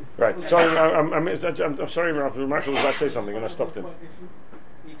 Right. Sorry, I'm sorry, Michael was about to say something and I stopped him.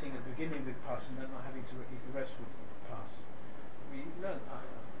 Eating at the beginning with pas and then not having to eat the rest with pas. We learn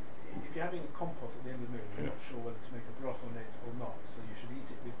if you're having a compote at the end of the meal, you're not sure whether to make a broth on it or not, so you should eat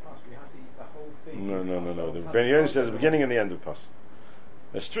it with pas. But you have to eat the whole thing. No. The Rebbeinu Yonah says the beginning and the end of pas.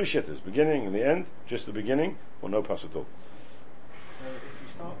 There's three shittas: beginning and the end, just the beginning, or no pas at all. So if you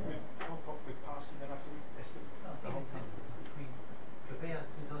start with compote with pas, you then have to eat the whole thing.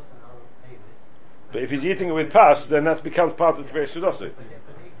 But if he's eating it with pas, then that becomes part of the Tvei Sudasi.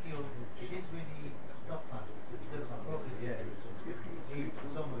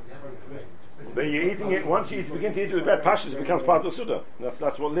 But you're eating it, once you begin to eat it with bread, pashas, it becomes part of the Suda.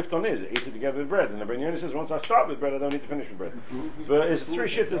 That's what lifton is. Eat it together with bread. And the Rebbeinu Yonah says, once I start with bread, I don't need to finish with bread. But it's three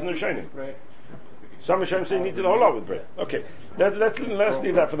shittas in the Rishonim. Some Rishonim say you need to do the whole lot with bread. Okay, let's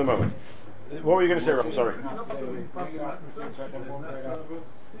leave that for the moment. What were you going to say, Rob? I'm sorry.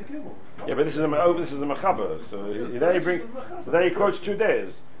 Yeah, but this is a Mechaber. So there he quotes 2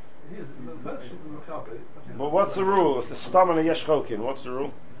 days. But what's the rule? It's the Stam and a Yesh Cholkin. What's the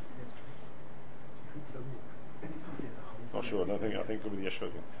rule? Not sure. I think it could be the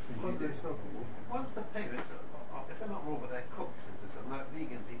Yeshchokin. Once the payers, if they're not raw but they're cooked into something, like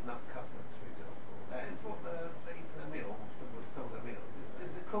vegans eat nut cutlets, for example, that is what they eat for their meal, some of their meals.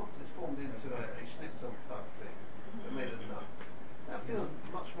 It's cooked, it's formed into a schnitzel type thing, but made of nuts. That feels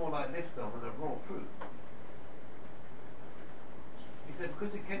much more like lifton than a raw fruit. He said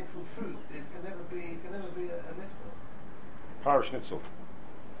because it came from fruit, it can never be a lifton. Power schnitzel.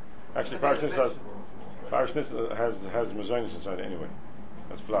 Actually, power schnitzel has mazonis inside it anyway.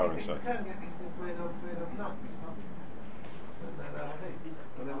 That's flour inside. You can get these things made of nuts.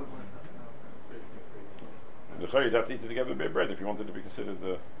 You'd have to eat it together with a bit of bread if you wanted to be considered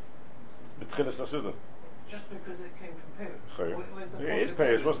the tchilas asuda. Just because it came from pears. It is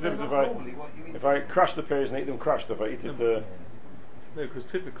pears. What's the difference if I crush the pears and eat them crushed? If I eat it, no, because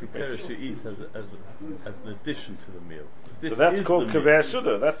typically pears you eat as an addition to the meal. So that's called kaver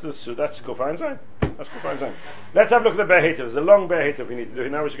suda. That's called fine zayin. That's called fine zayin. Let's have a look at the beheter. There's a long beheter we need to do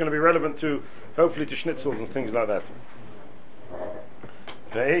now, which is going to be relevant to hopefully to schnitzels and things like that.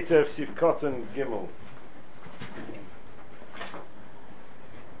 Beheter sivkot and gimel.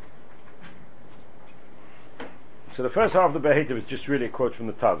 So the first half of the beheter is just really a quote from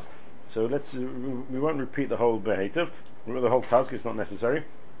the Taz. So we won't repeat the whole beheter, the whole Taz, because it's not necessary.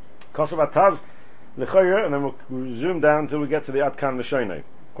 Kosovo Taz, L'chayra, and then we'll zoom down until we get to the Adkan L'shoinei.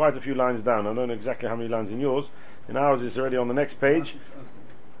 Quite a few lines down. I don't know exactly how many lines in yours. In ours it's already on the next page.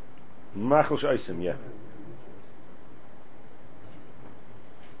 Machel Sh'osim, yeah.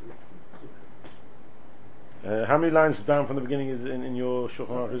 How many lines down from the beginning is in your Shulchan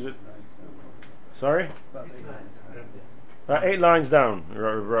Aruch, is it? Sorry? 8 lines down,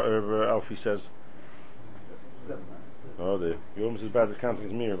 Alfie says. Oh dear, you're almost as bad at counting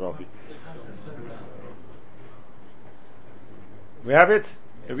as me, Alfie. We have it?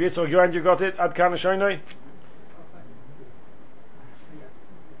 If Yitzhak Yohan, you got it? Ad Kan Shainai?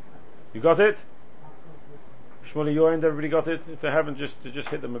 You got it? Shmuley Yohan, everybody got it? If they haven't, just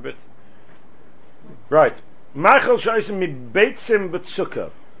hit them a bit. Right. Machel Shaisim mi beitzim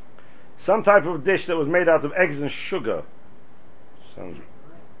b'tzukah. Some type of dish that was made out of eggs and sugar. Sounds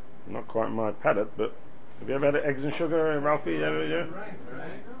not quite my palate, but have you ever had eggs and sugar, Ralphie? Yeah?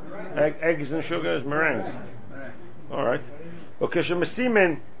 Eggs and sugar is meringues. Alright. Ukesha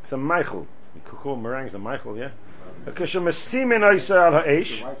Simen, it's a Michael. You could call meringues a Michael, yeah? Ukesha Simen Oisa al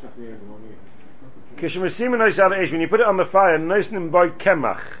Ha'esh. Ukesha Simen Oisa al Ha'esh, when you put it on the fire, Noisnim boy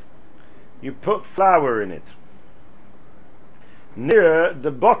kemach. You put flour in it. Near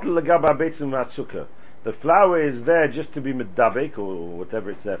the bottle legaba beitzim v'atzukah. The flour is there just to be medabek or whatever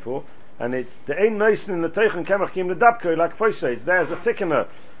it's there for, and it's the ein noisen in the teichen kemach kim medabko like foise. It's there as a thickener,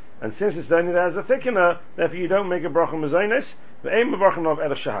 and since it's only there as a thickener, therefore you don't make a bracha mazonis. Ve'ein mevarchim of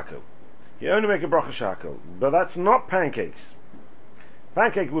ela shahako. You only make a bracha shahako, but that's not pancakes.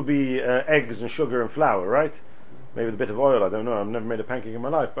 Pancake would be eggs and sugar and flour, right? Maybe with a bit of oil. I don't know. I've never made a pancake in my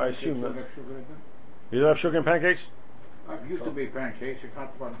life, but I assume that you don't have sugar in pancakes. I used to make pancakes.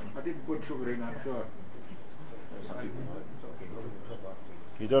 I didn't put sugar in, I'm sure.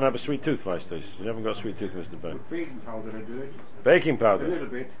 You don't have a sweet tooth, Vice. You haven't got a sweet tooth, Mr. Bone. With baking powder, I do it. Baking powder? A little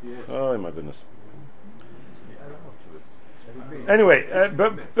bit, yes. Oh, my goodness. Anyway,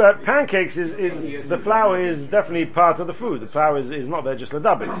 but pancakes is the flour is definitely part of the food. The flour is not there just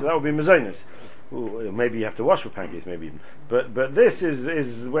ladabik, so that would be mazonis. Maybe you have to wash for pancakes, maybe even. But this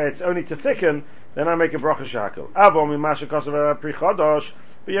is where it's only to thicken. Then I make a bracha shakel. Avom imasha kosav pri chodosh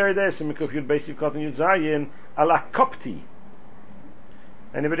b'yerides mikuf yud basic cotton yud zayin ala kopti.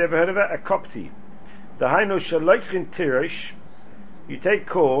 Anybody ever heard of that? A kopti. The hainu shaloichin tirish. You take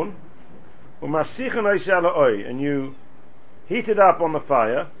corn, umasichan oisala oy, and you heat it up on the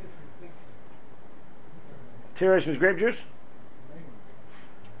fire. Tirish is grape juice.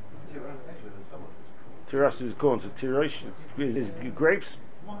 Tiras is corn, so tirish is grapes.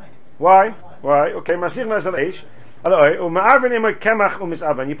 Why? Okay, masich nasal eish. Aloi, u'ma'arvin imoy kemach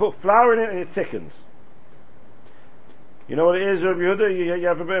u'misavan. You put flour in it and it thickens. You know what it is, Rabbi Yehuda? You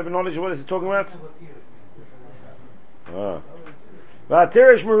have a bit of knowledge of what this is talking about?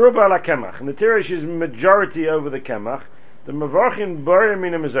 V'atirish meruba ala kemach. And the tirish is majority over the kemach. The mavarchin barim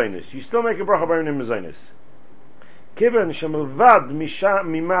min ha-mazonis. You still make a bracha barim min ha-mazonis. Kiven shemelvad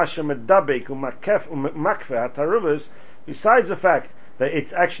mima shemedabek u'makfe hataruvas. Besides the fact that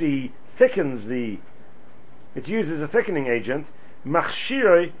it actually thickens it's used as a thickening agent,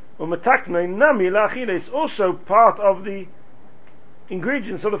 machshiroi u'metaknei nami la'achile. It's also part of the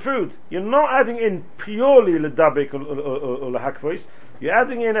ingredients of the food. You're not adding in purely ledabek or lahakvois. You're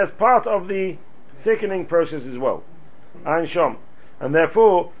adding in as part of the thickening process as well. Ein shom. And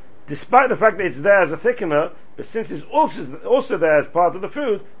therefore, despite the fact that it's there as a thickener, But since it's also there as part of the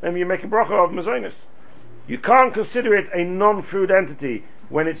food, then you make a bracha of mazonos. You can't consider it a non-food entity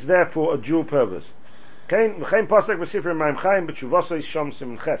when it's there for a dual purpose. Kein pasuk b'sifrei Chaim Simen b'tshuvosei shom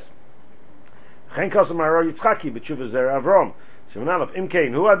simen ches. Kein kasem ma'aro Yitzchaki b'tshuvos zer Avram. Simen aleph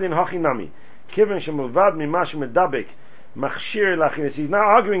imkein hu adin hachinami kiven shemuvad mimash medabek machshir lachinis. He's now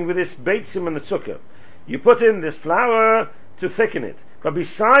arguing with this beitzim and the sukkah. You put in this flour to thicken it. But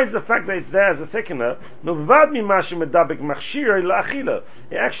besides the fact that it's there as a thickener,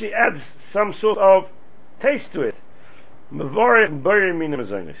 it actually adds some sort of taste to it. Therefore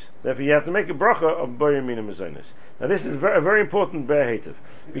you have to make a bracha of boyer mina mazonos. Now this is a very important behativ.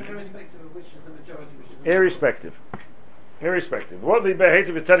 Irrespective. What the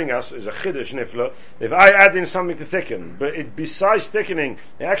behativ is telling us is a chiddush nifla. If I add in something to thicken, but it, besides thickening,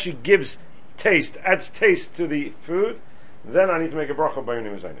 it actually gives taste, adds taste to the food, then I need to make a bracha of boyer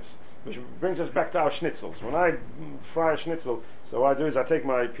mina mazonos. Which brings us back to our schnitzels. When I fry a schnitzel, so what I do is I take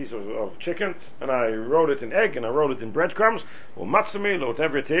my piece of chicken and I roll it in egg and I roll it in breadcrumbs or matzah meal or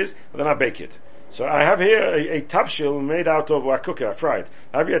whatever it is, and then I bake it. So I have here a tavshil made out of, I cook it, I fry it.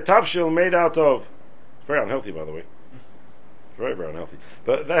 I have here a tavshil made out of, it's very unhealthy by the way. Very, very unhealthy.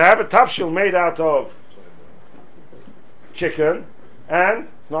 But I have a tavshil made out of chicken and,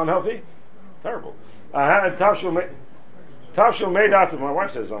 it's not unhealthy? Terrible. I have a tavshil made out of, my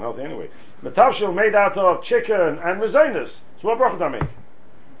wife says it's unhealthy anyway, but tavshil made out of chicken and mazonos. So what bracha do I make?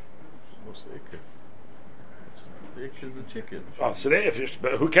 What's the ikr? The ikr is the chicken. Oh, so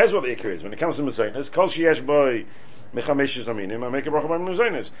but who cares what the ikr is? When it comes to mazonos, kol sheyesh boy mechamesh zaminim, I make a bracha by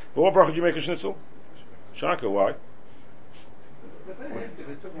mazonos. But what bracha do you make a schnitzel? Shaka, why?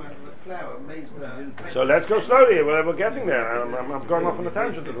 So let's go slowly, we're getting there. I'm going off on a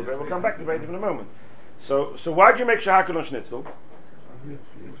tangent a little bit, we'll come back to the debate in a moment. So why do you make shahakal on schnitzel?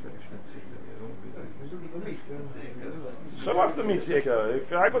 So what's the mitzvah?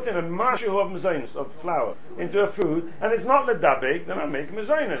 If I put in a mashu of mazonos, of flour, into a food, and it's not ledabek, then I make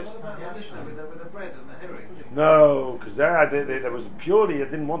mazonos. No, because there was purely, I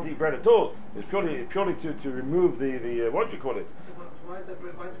didn't want to eat bread at all. It was purely to remove the what do you call it? Why do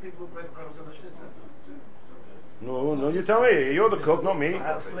people put breadcrumbs on the schnitzel? No, you tell me. You're the cook, not me.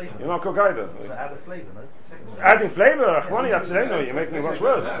 You're not cook either. Add a flavour, no? Adding flavour? Achmani, that's it. You're making it much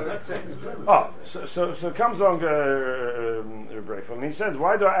worse. So comes along Rebrefel, and he says,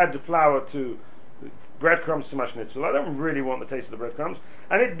 why do I add the flour to breadcrumbs to my schnitzel? I don't really want the taste of the breadcrumbs.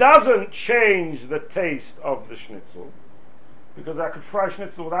 And it doesn't change the taste of the schnitzel. Because I could fry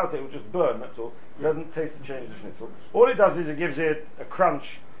schnitzel without it, it would just burn, that's all. It doesn't taste the change of the schnitzel. All it does is it gives it a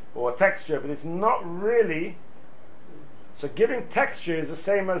crunch or a texture, but it's not really. So giving texture is the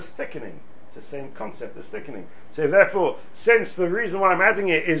same as thickening. It's the same concept as thickening. So therefore, since the reason why I'm adding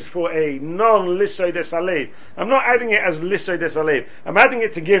it is for a non-lissoy des alev, I'm not adding it as lissoy des alev. I'm adding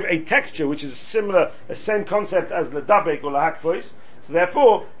it to give a texture which is similar, the same concept as ledabek or lahakvois. So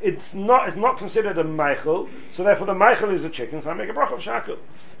therefore, it's not considered a meichel. So therefore, the meichel is a chicken. So I make a bracha of shakal.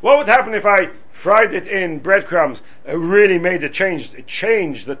 What would happen if I fried it in breadcrumbs? It really it changed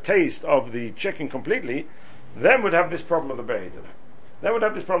the taste of the chicken completely. Then would have this problem of the behativ.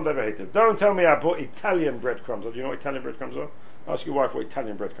 Don't tell me I bought Italian breadcrumbs. Do you know what Italian breadcrumbs are? Ask your wife what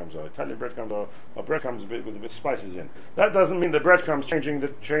Italian breadcrumbs are. Italian breadcrumbs are breadcrumbs with a bit of spices in. That doesn't mean the breadcrumbs changing the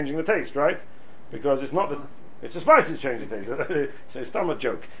taste, right? Because it's not it's the spices changing the taste. So it's not a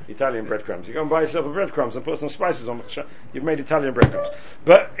joke. Italian breadcrumbs. You go and buy yourself a breadcrumbs and put some spices on. You've made Italian breadcrumbs.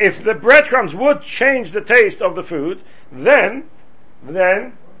 But if the breadcrumbs would change the taste of the food, then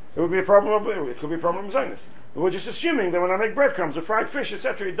it would be a problem. It could be a problem with mazonos. We're just assuming that when I make breadcrumbs or fried fish,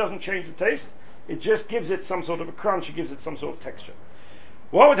 etc., it doesn't change the taste. It just gives it some sort of a crunch. It gives it some sort of texture.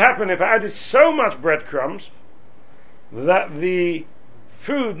 What would happen if I added so much breadcrumbs that the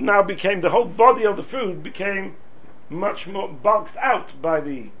food now the whole body of the food became much more bulked out by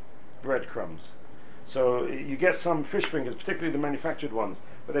the breadcrumbs? So you get some fish fingers, particularly the manufactured ones,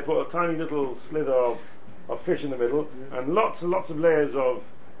 but they put a tiny little slither of fish in the middle and lots and lots of layers of.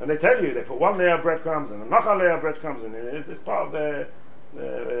 And they tell you they put one layer of breadcrumbs and another layer of breadcrumbs, and it's part of their.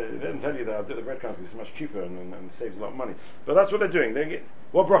 They don't tell you that the breadcrumbs because it's much cheaper and saves a lot of money. But that's what they're doing.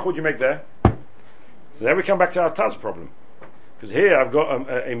 What bracha would you make there? So there we come back to our Taz problem. Because here I've got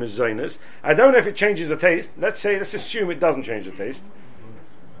a mazonos. I don't know if it changes the taste. Let's assume it doesn't change the taste.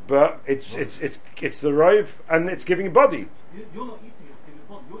 But it's the roiv and it's giving a body. You're not eating it to give it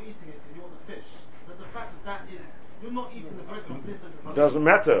body. You're eating it because you want the fish. The fact that is. You're not eating the breadcrumbs. Doesn't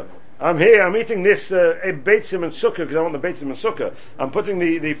matter. I'm here, I'm eating this beitzim and sukkah because I want the beitzim and sukkah. I'm putting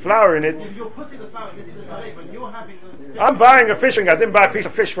the flour in it. You're putting the flour in this but you're having I'm buying a fish finger. I didn't buy a piece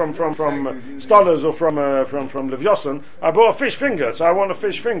of fish from Stollers or from Levjosen. I bought a fish finger, so I want a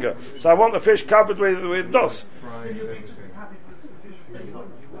fish finger. So I want the fish covered with dos.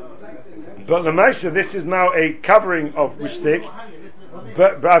 But the Maisa, this is now a covering of which thick.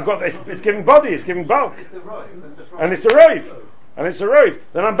 But I've got it's giving body, it's giving bulk, and it's a roiv,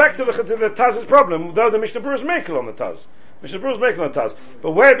 Then I'm back to the Taz's problem. Though the Mishnah Berurah is makel on the Taz,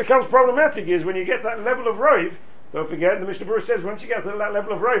 But where it becomes problematic is when you get that level of roiv. Don't forget, the Mishnah Berurah says once you get to that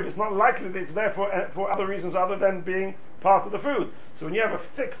level of roiv, it's not likely that it's there for other reasons other than being part of the food. So when you have a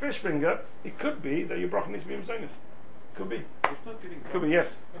thick fish finger, it could be that your bracha needs to be mezainis. Could be. It's not getting Could be, yes.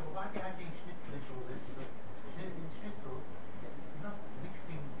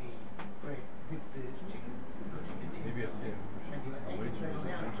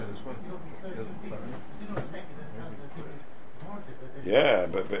 Yeah,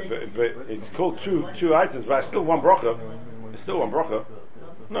 but it's called two items, but it's still one bracha. It's still one bracha.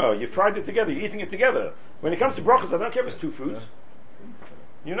 No, you fried it together. You're eating it together. When it comes to brachas, I don't care if it's two foods.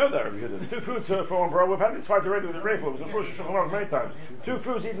 You know that, two foods for one bracha. We've had this fight already with the Reifel. It was in Rosh Hashanah many times. Two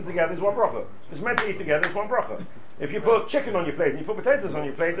foods eaten together is one bracha. It's meant to eat together is one bracha. If you put chicken on your plate and you put potatoes on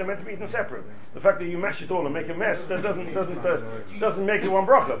your plate, they're meant to be eaten separate. The fact that you mash it all and make a mess, that doesn't make it one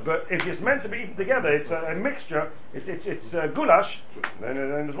bracha. But if it's meant to be eaten together, it's a mixture. It's goulash. Then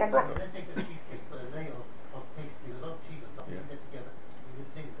there's one bracha.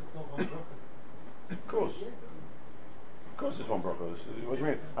 Of course. Of course it's one bracha. What do you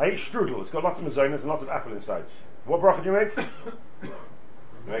mean? I eat strudel. It's got lots of mezainas and lots of apple inside. What bracha do you make?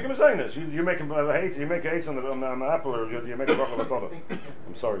 You make a mezainas. You make a eight on the apple, or you make a bracha latova.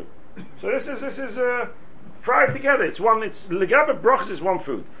 I'm sorry. So this is fried together. It's one. It's legabe brachas is one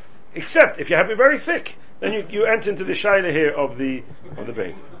food. Except if you have it very thick, then you enter into the shaila here of the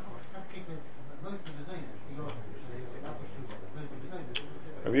bait.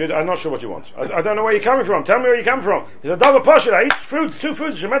 I'm not sure what you want. I don't know where you're coming from. Tell me where you're coming from. It's a double pashut. I eat fruits, two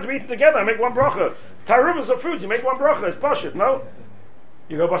foods. You're meant to be eaten together. I make one bracha. Taruvas of fruits. You make one bracha. It's pashut. No.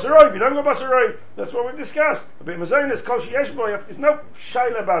 You go basaroi. You don't go basaroi. That's what we've discussed. A bit mezainis, kol sheyesh bo. There's no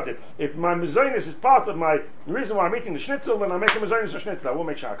shaila about it. If my mezainis is part of the reason why I'm eating the schnitzel, then I make a mezainis or schnitzel. I won't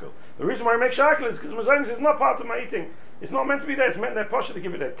make shakel. The reason why I make shakel is because mezainis is not part of my eating. It's not meant to be there. It's meant there pashut to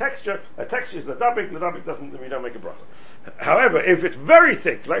give it a texture. A texture is ladabik. Ladabik doesn't. We don't make a bracha. However, if it's very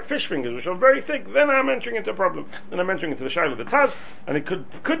thick, like fish fingers, which are very thick, then I'm entering into a problem. Then I'm entering into the shaila of the taz, and it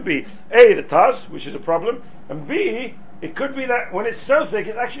could be A, the taz, which is a problem, and B, it could be that when it's so thick,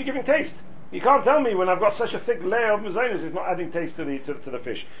 it's actually giving taste. You can't tell me when I've got such a thick layer of mezainis, it's not adding taste to the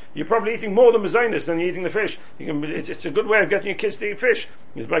fish. You're probably eating more than mezainis than you're eating the fish. It's a good way of getting your kids to eat fish,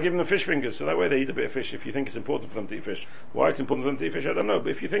 is by giving them fish fingers, so that way they eat a bit of fish if you think it's important for them to eat fish. Why it's important for them to eat fish, I don't know, but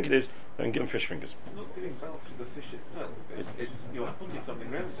if you think it is, then give them fish fingers. It's not giving bulk to the fish itself. It's you're putting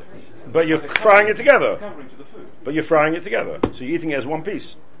something around it. But you're frying it together. Covering to the food. But you're frying it together, so you're eating it as one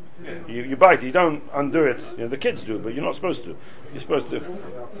piece. Yeah. You bite, you don't undo it. The kids do, but you're not supposed to. You're supposed to. I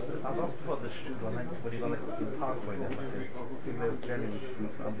was asked before the strudel, and what do you want to cook in parkway then? Like generally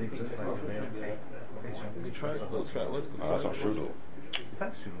fruits, and they just like they okay. That's not strudel. Is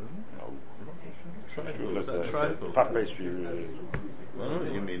that strudel, isn't it? No. Strudel is trifle. puff pastry. I know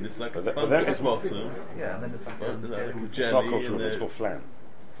what you mean. It's like a But sponge then at it's the bottom. Yeah, and then it's Like It's jelly not called and strudel, it's called flan.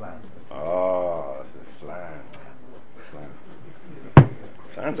 flan. Oh, that's a flan.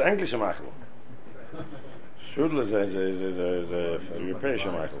 Flan's English Michael. Strudel is a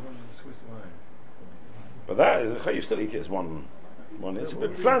European Michael. But that is, you still eat it as one.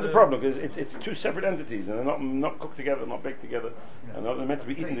 Flan's a problem because it's two separate entities and they're not cooked together, not baked together, and they're meant to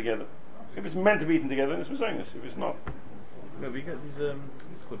be eaten together. If it's meant to be eaten together, then it's mezainis. If it's not, no, we get these.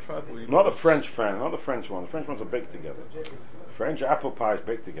 It's called trifle. not the French fan, not the French one. The French ones are baked together. French apple pie is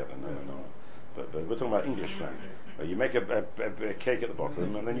baked together. No. But we're talking about English flan. You make a cake at the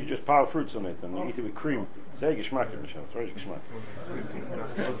bottom, and then you just pile fruits on it, and you eat it with cream. Sehr geschmack, Michelle. Very geschmack.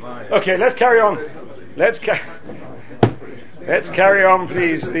 Okay, let's carry on. Let's carry on,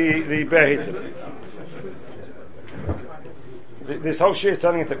 please. The Behit. This whole shit is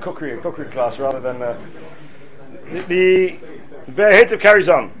turning into a cookery class rather than the Behit carries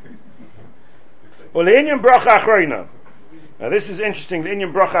on. Well, the Inyan bracha achreina. Now this is interesting. The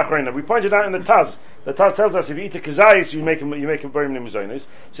Inyan bracha achreina. We pointed out in the Taz. The Taz tells us if you eat a kazayis, you make a very many mezainis.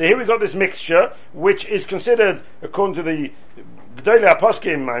 So here we got this mixture, which is considered, according to the G'dolei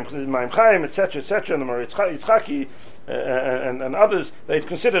Aposkim, Orach Chaim, etc., and the Yitzchaki, and others, that it's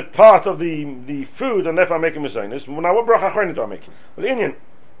considered part of the food, and therefore I make a mezainis. Now what bracha achreina do I make? Well, Inyan,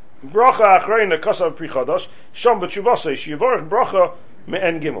 bracha achreina kosav pri chodosh, shom b'tshuvosei, shivorach bracha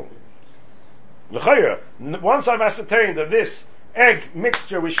me'en gimel. L'chayra, once I've ascertained that this egg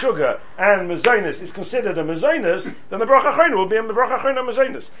mixture with sugar and mezainis is considered a mezainis, then the bracha achreina will be in the bracha achreina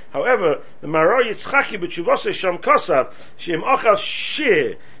mezainis. However, the Maror Yitzchaki b'tshuvosei shom kosav, she'im ochal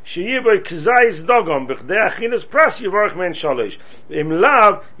shir, she'yivoy k'zayis dogom, b'chdei achinas pras yivorach me'en shalish. Im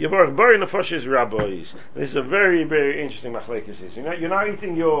lav, yivorach bari nefoshes rabbois. This is a very, very interesting machlekes. You're not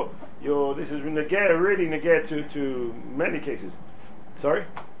eating your, this is negeh, really negeh to many cases. Sorry?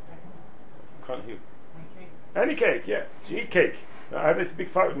 Can't hear. Any cake, yeah. So you eat cake. I have this big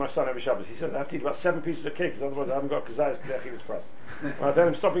fight with my son every Shabbos. He says I have to eat about 7 pieces of cake, because otherwise I haven't got kazayas k'dechilas pras. I tell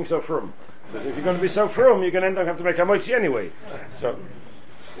him stop being so frum. Because if you're going to be so frum, you're going to end up having to make hamoitzi anyway. So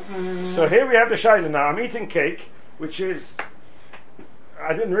here we have the shaila now. I'm eating cake, which is,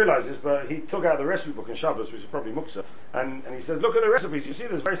 I didn't realize this, but he took out the recipe book in Shabbos, which is probably muksa, and he said, look at the recipes. You see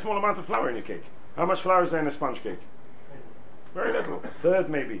there's a very small amount of flour in your cake. How much flour is there in a sponge cake? Very little. Third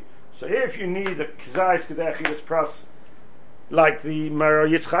maybe. So if you need a kazayis k'dechilas pras like the Maror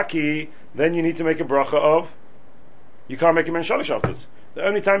Yitzchaki, then you need to make a bracha of, you can't make a men shalish afterwards. The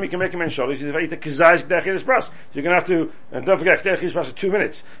only time you can make a men shalish is if you eat a kazayis k'dechilas pras. So you're going to have to, and don't forget, k'dechilas pras is 2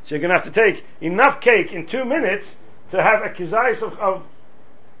 minutes. So you're going to have to take enough cake in 2 minutes to have a kazayis of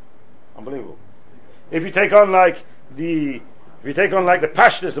unbelievable. If you take on like the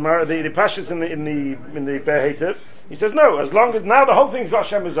pashtas, the pashtas in the beheter, he says no. As long as now the whole thing's got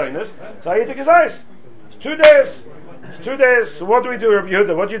Shem Zaynas, so I eat a kazayis. It's 2 days. It's 2 days. So what do we do, Rabbi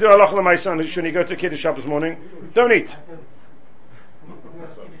Yehuda? What do you do, Alach l'Maisan? Should you go to Kiddush Shabbos morning? Don't eat.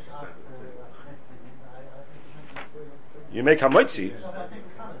 You make hamoitzi.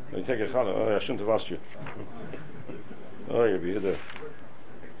 You take a challah. Oh, I shouldn't have asked you. Oh, Rabbi Yehuda,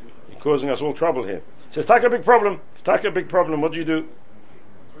 you're causing us all trouble here. So it's like a big problem. It's like a big problem. What do you do?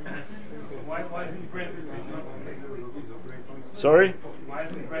 Why isn't bread the same? Sorry? Why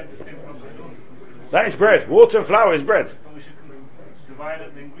isn't bread the same? That is bread. Water and flour is bread. We should divide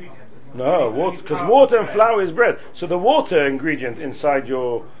up the ingredients. No, because water and flour is bread. So the water ingredient inside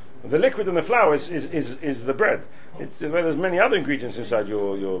the liquid in the flour is the bread. There's many other ingredients inside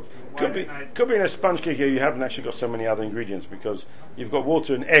your could be in a sponge cake here. You haven't actually got so many other ingredients because you've got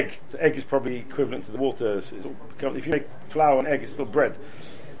water and egg. The egg is probably equivalent to the water. If you make flour and egg, it's still bread.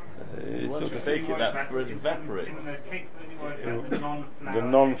 Once you bake it, that bread evaporates. The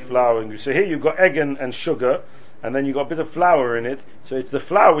non-flour. So here you've got egg and sugar, and then you've got a bit of flour in it. So it's the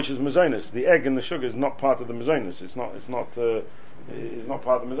flour which is mezainis. The egg and the sugar is not part of the mezainis. It's not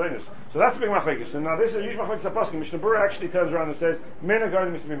part of the mezainis. So that's a big machlekes. And now this is a huge machlekes apaskim. Mishnah Berurah actually turns around and says, "Mina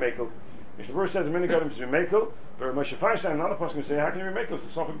godim is to be mekel." Mishnah Berurah says, "Mina godim is to be mekel." But Moshe Feinstein and other paskim say, "How can you be mekel?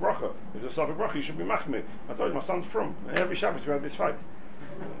 It's a sofik bracha. If it's a sofik bracha, you should be machmir." I told you, my son's from. Every Shabbos we had this fight.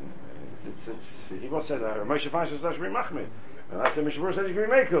 He was said that Moshe Feinstein says I should be machmir, and I said Mishnah Berurah says you can be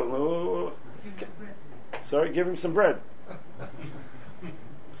mekel. Sorry, give him some bread.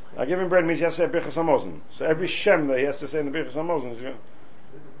 I give him bread means he has to say Birchos Hamazon. So every Shem that he has to say in the Birchos Hamazon is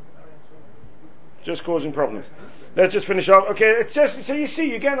just causing problems. Let's just finish off. Okay, it's just so you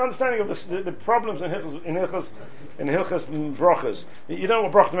see, you get an understanding of the problems in Hilchos brachas. You don't know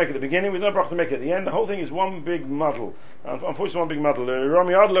what bracha to make at the beginning. We don't know what bracha to make at the end. The whole thing is one big muddle. Unfortunately, one big muddle.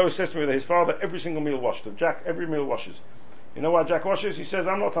 Rami Adlo says to me that his father every single meal washed. Jack every meal washes. You know why Jack washes? He says,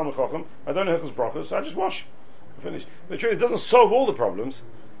 "I'm not Talmud Chacham. I don't know Hilchos brachas, so I just wash." I finish. The truth, it doesn't solve all the problems.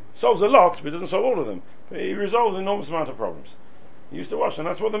 Solves a lot, but it doesn't solve all of them. He resolves an enormous amount of problems. He used to wash, and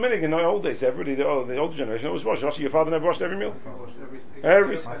that's what the minhag in the old days, everybody, the older generation always washed. Also, your father never washed every meal?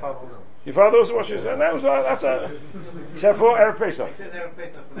 Every your father also washes, and that's except for Erev Pesach. Except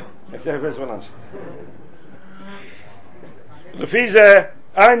Erev Pesach for lunch. Lefize,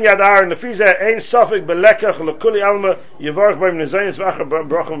 Ein Yad Aaron, Lefize, Ein Sofik, Belekach, Lekuli Alma, Yevarch Baim Nezaynis, Vacha,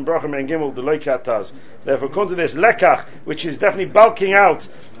 Brachim, and Gimel, the Leikataz. Therefore, according to this lekach, which is definitely bulking out,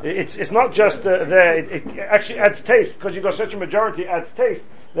 it's not just there, it actually adds taste, because you've got such a majority, it adds taste.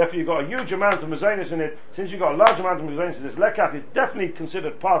 Therefore, you've got a huge amount of mezainis in it. Since you've got a large amount of mezainis in this lekach, it's definitely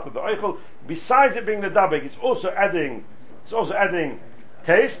considered part of the eichel. Besides it being the dabek, it's also adding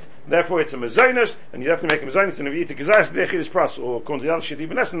taste. Therefore, it's a mezainis, and you have to make a mezainis, and if you eat a kazayis dechilas pras, or according to the other shit,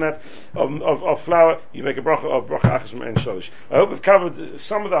 even less than that, of flour, you make a bracha of bracha achas and sholish. I hope we've covered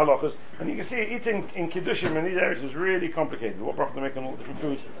some of the halachas, and you can see eating in kiddushim in these areas is really complicated. What bracha to make on all different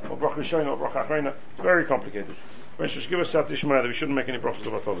foods, what bracha rishona, what bracha achreina, it's very complicated. We should give us that ishmael that we shouldn't make any brachas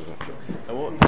of our